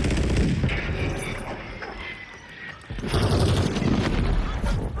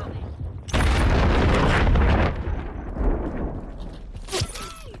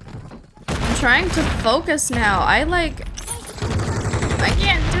 I'm trying to focus now. I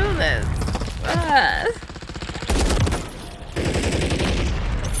can't do this.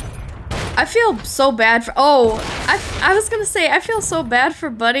 I feel so bad for, I was gonna say, I feel so bad for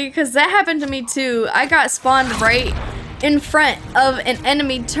Buddy, because that happened to me too. I got spawned right in front of an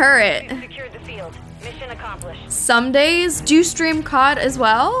enemy turret. Secured the field. Mission accomplished. Some days, do you stream COD as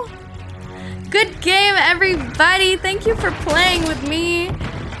well? Good game, everybody. Thank you for playing with me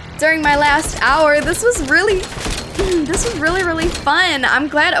during my last hour. This was really, really fun. I'm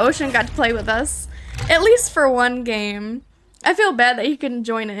glad Ocean got to play with us, at least for one game. I feel bad that he couldn't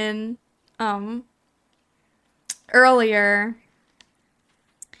join in earlier.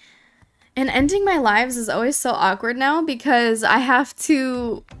 And ending my lives is always so awkward now because I have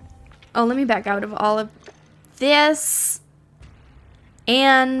to, oh, let me back out of all of this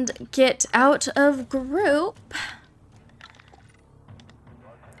and get out of group.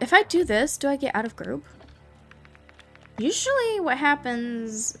 If I do this, do I get out of group? Usually what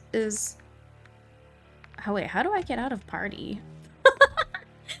happens is, oh wait, how do I get out of party?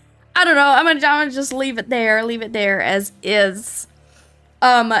 I don't know. I'm gonna just leave it there as is.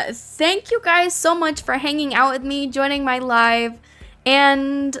 Thank you guys so much for hanging out with me, joining my live,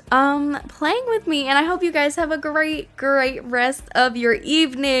 and playing with me. And I hope you guys have a great rest of your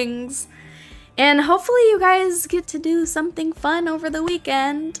evenings. And hopefully you guys get to do something fun over the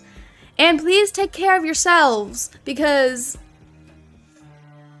weekend. And please take care of yourselves, because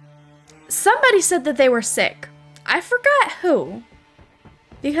somebody said that they were sick. I forgot who.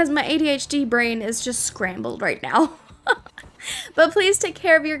 Because my ADHD brain is just scrambled right now. But please take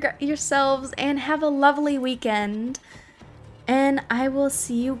care of yourselves and have a lovely weekend. And I will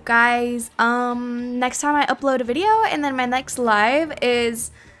see you guys next time I upload a video. And then my next live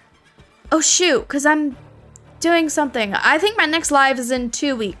is, oh shoot, because I'm doing something. I think my next live is in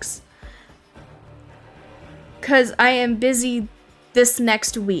 2 weeks, because I am busy this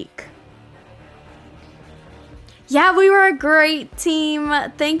next week. Yeah, we were a great team.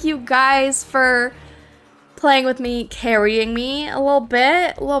 Thank you guys for playing with me, carrying me a little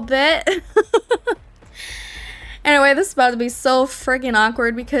bit. Anyway, this is about to be so freaking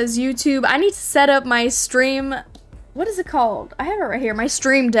awkward because YouTube, I need to set up my stream, what is it called? I have it right here, my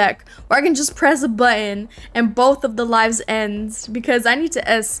stream deck, where I can just press a button and both of the lives ends, because I need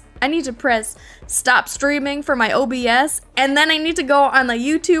to press stop streaming for my OBS, and then I need to go on the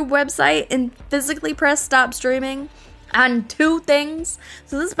YouTube website and physically press stop streaming on 2 things.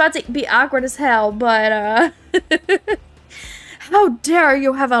 So this is about to be awkward as hell, but how dare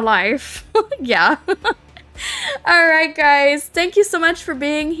you have a life? Yeah. Alright guys, thank you so much for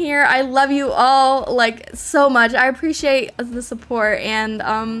being here. I love you all like so much. I appreciate the support,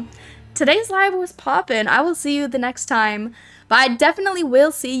 and today's live was poppin'. I will see you the next time, but I definitely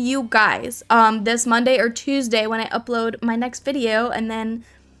will see you guys this Monday or Tuesday when I upload my next video, and then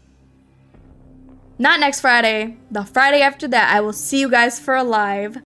not next Friday, the Friday after that I will see you guys for a live.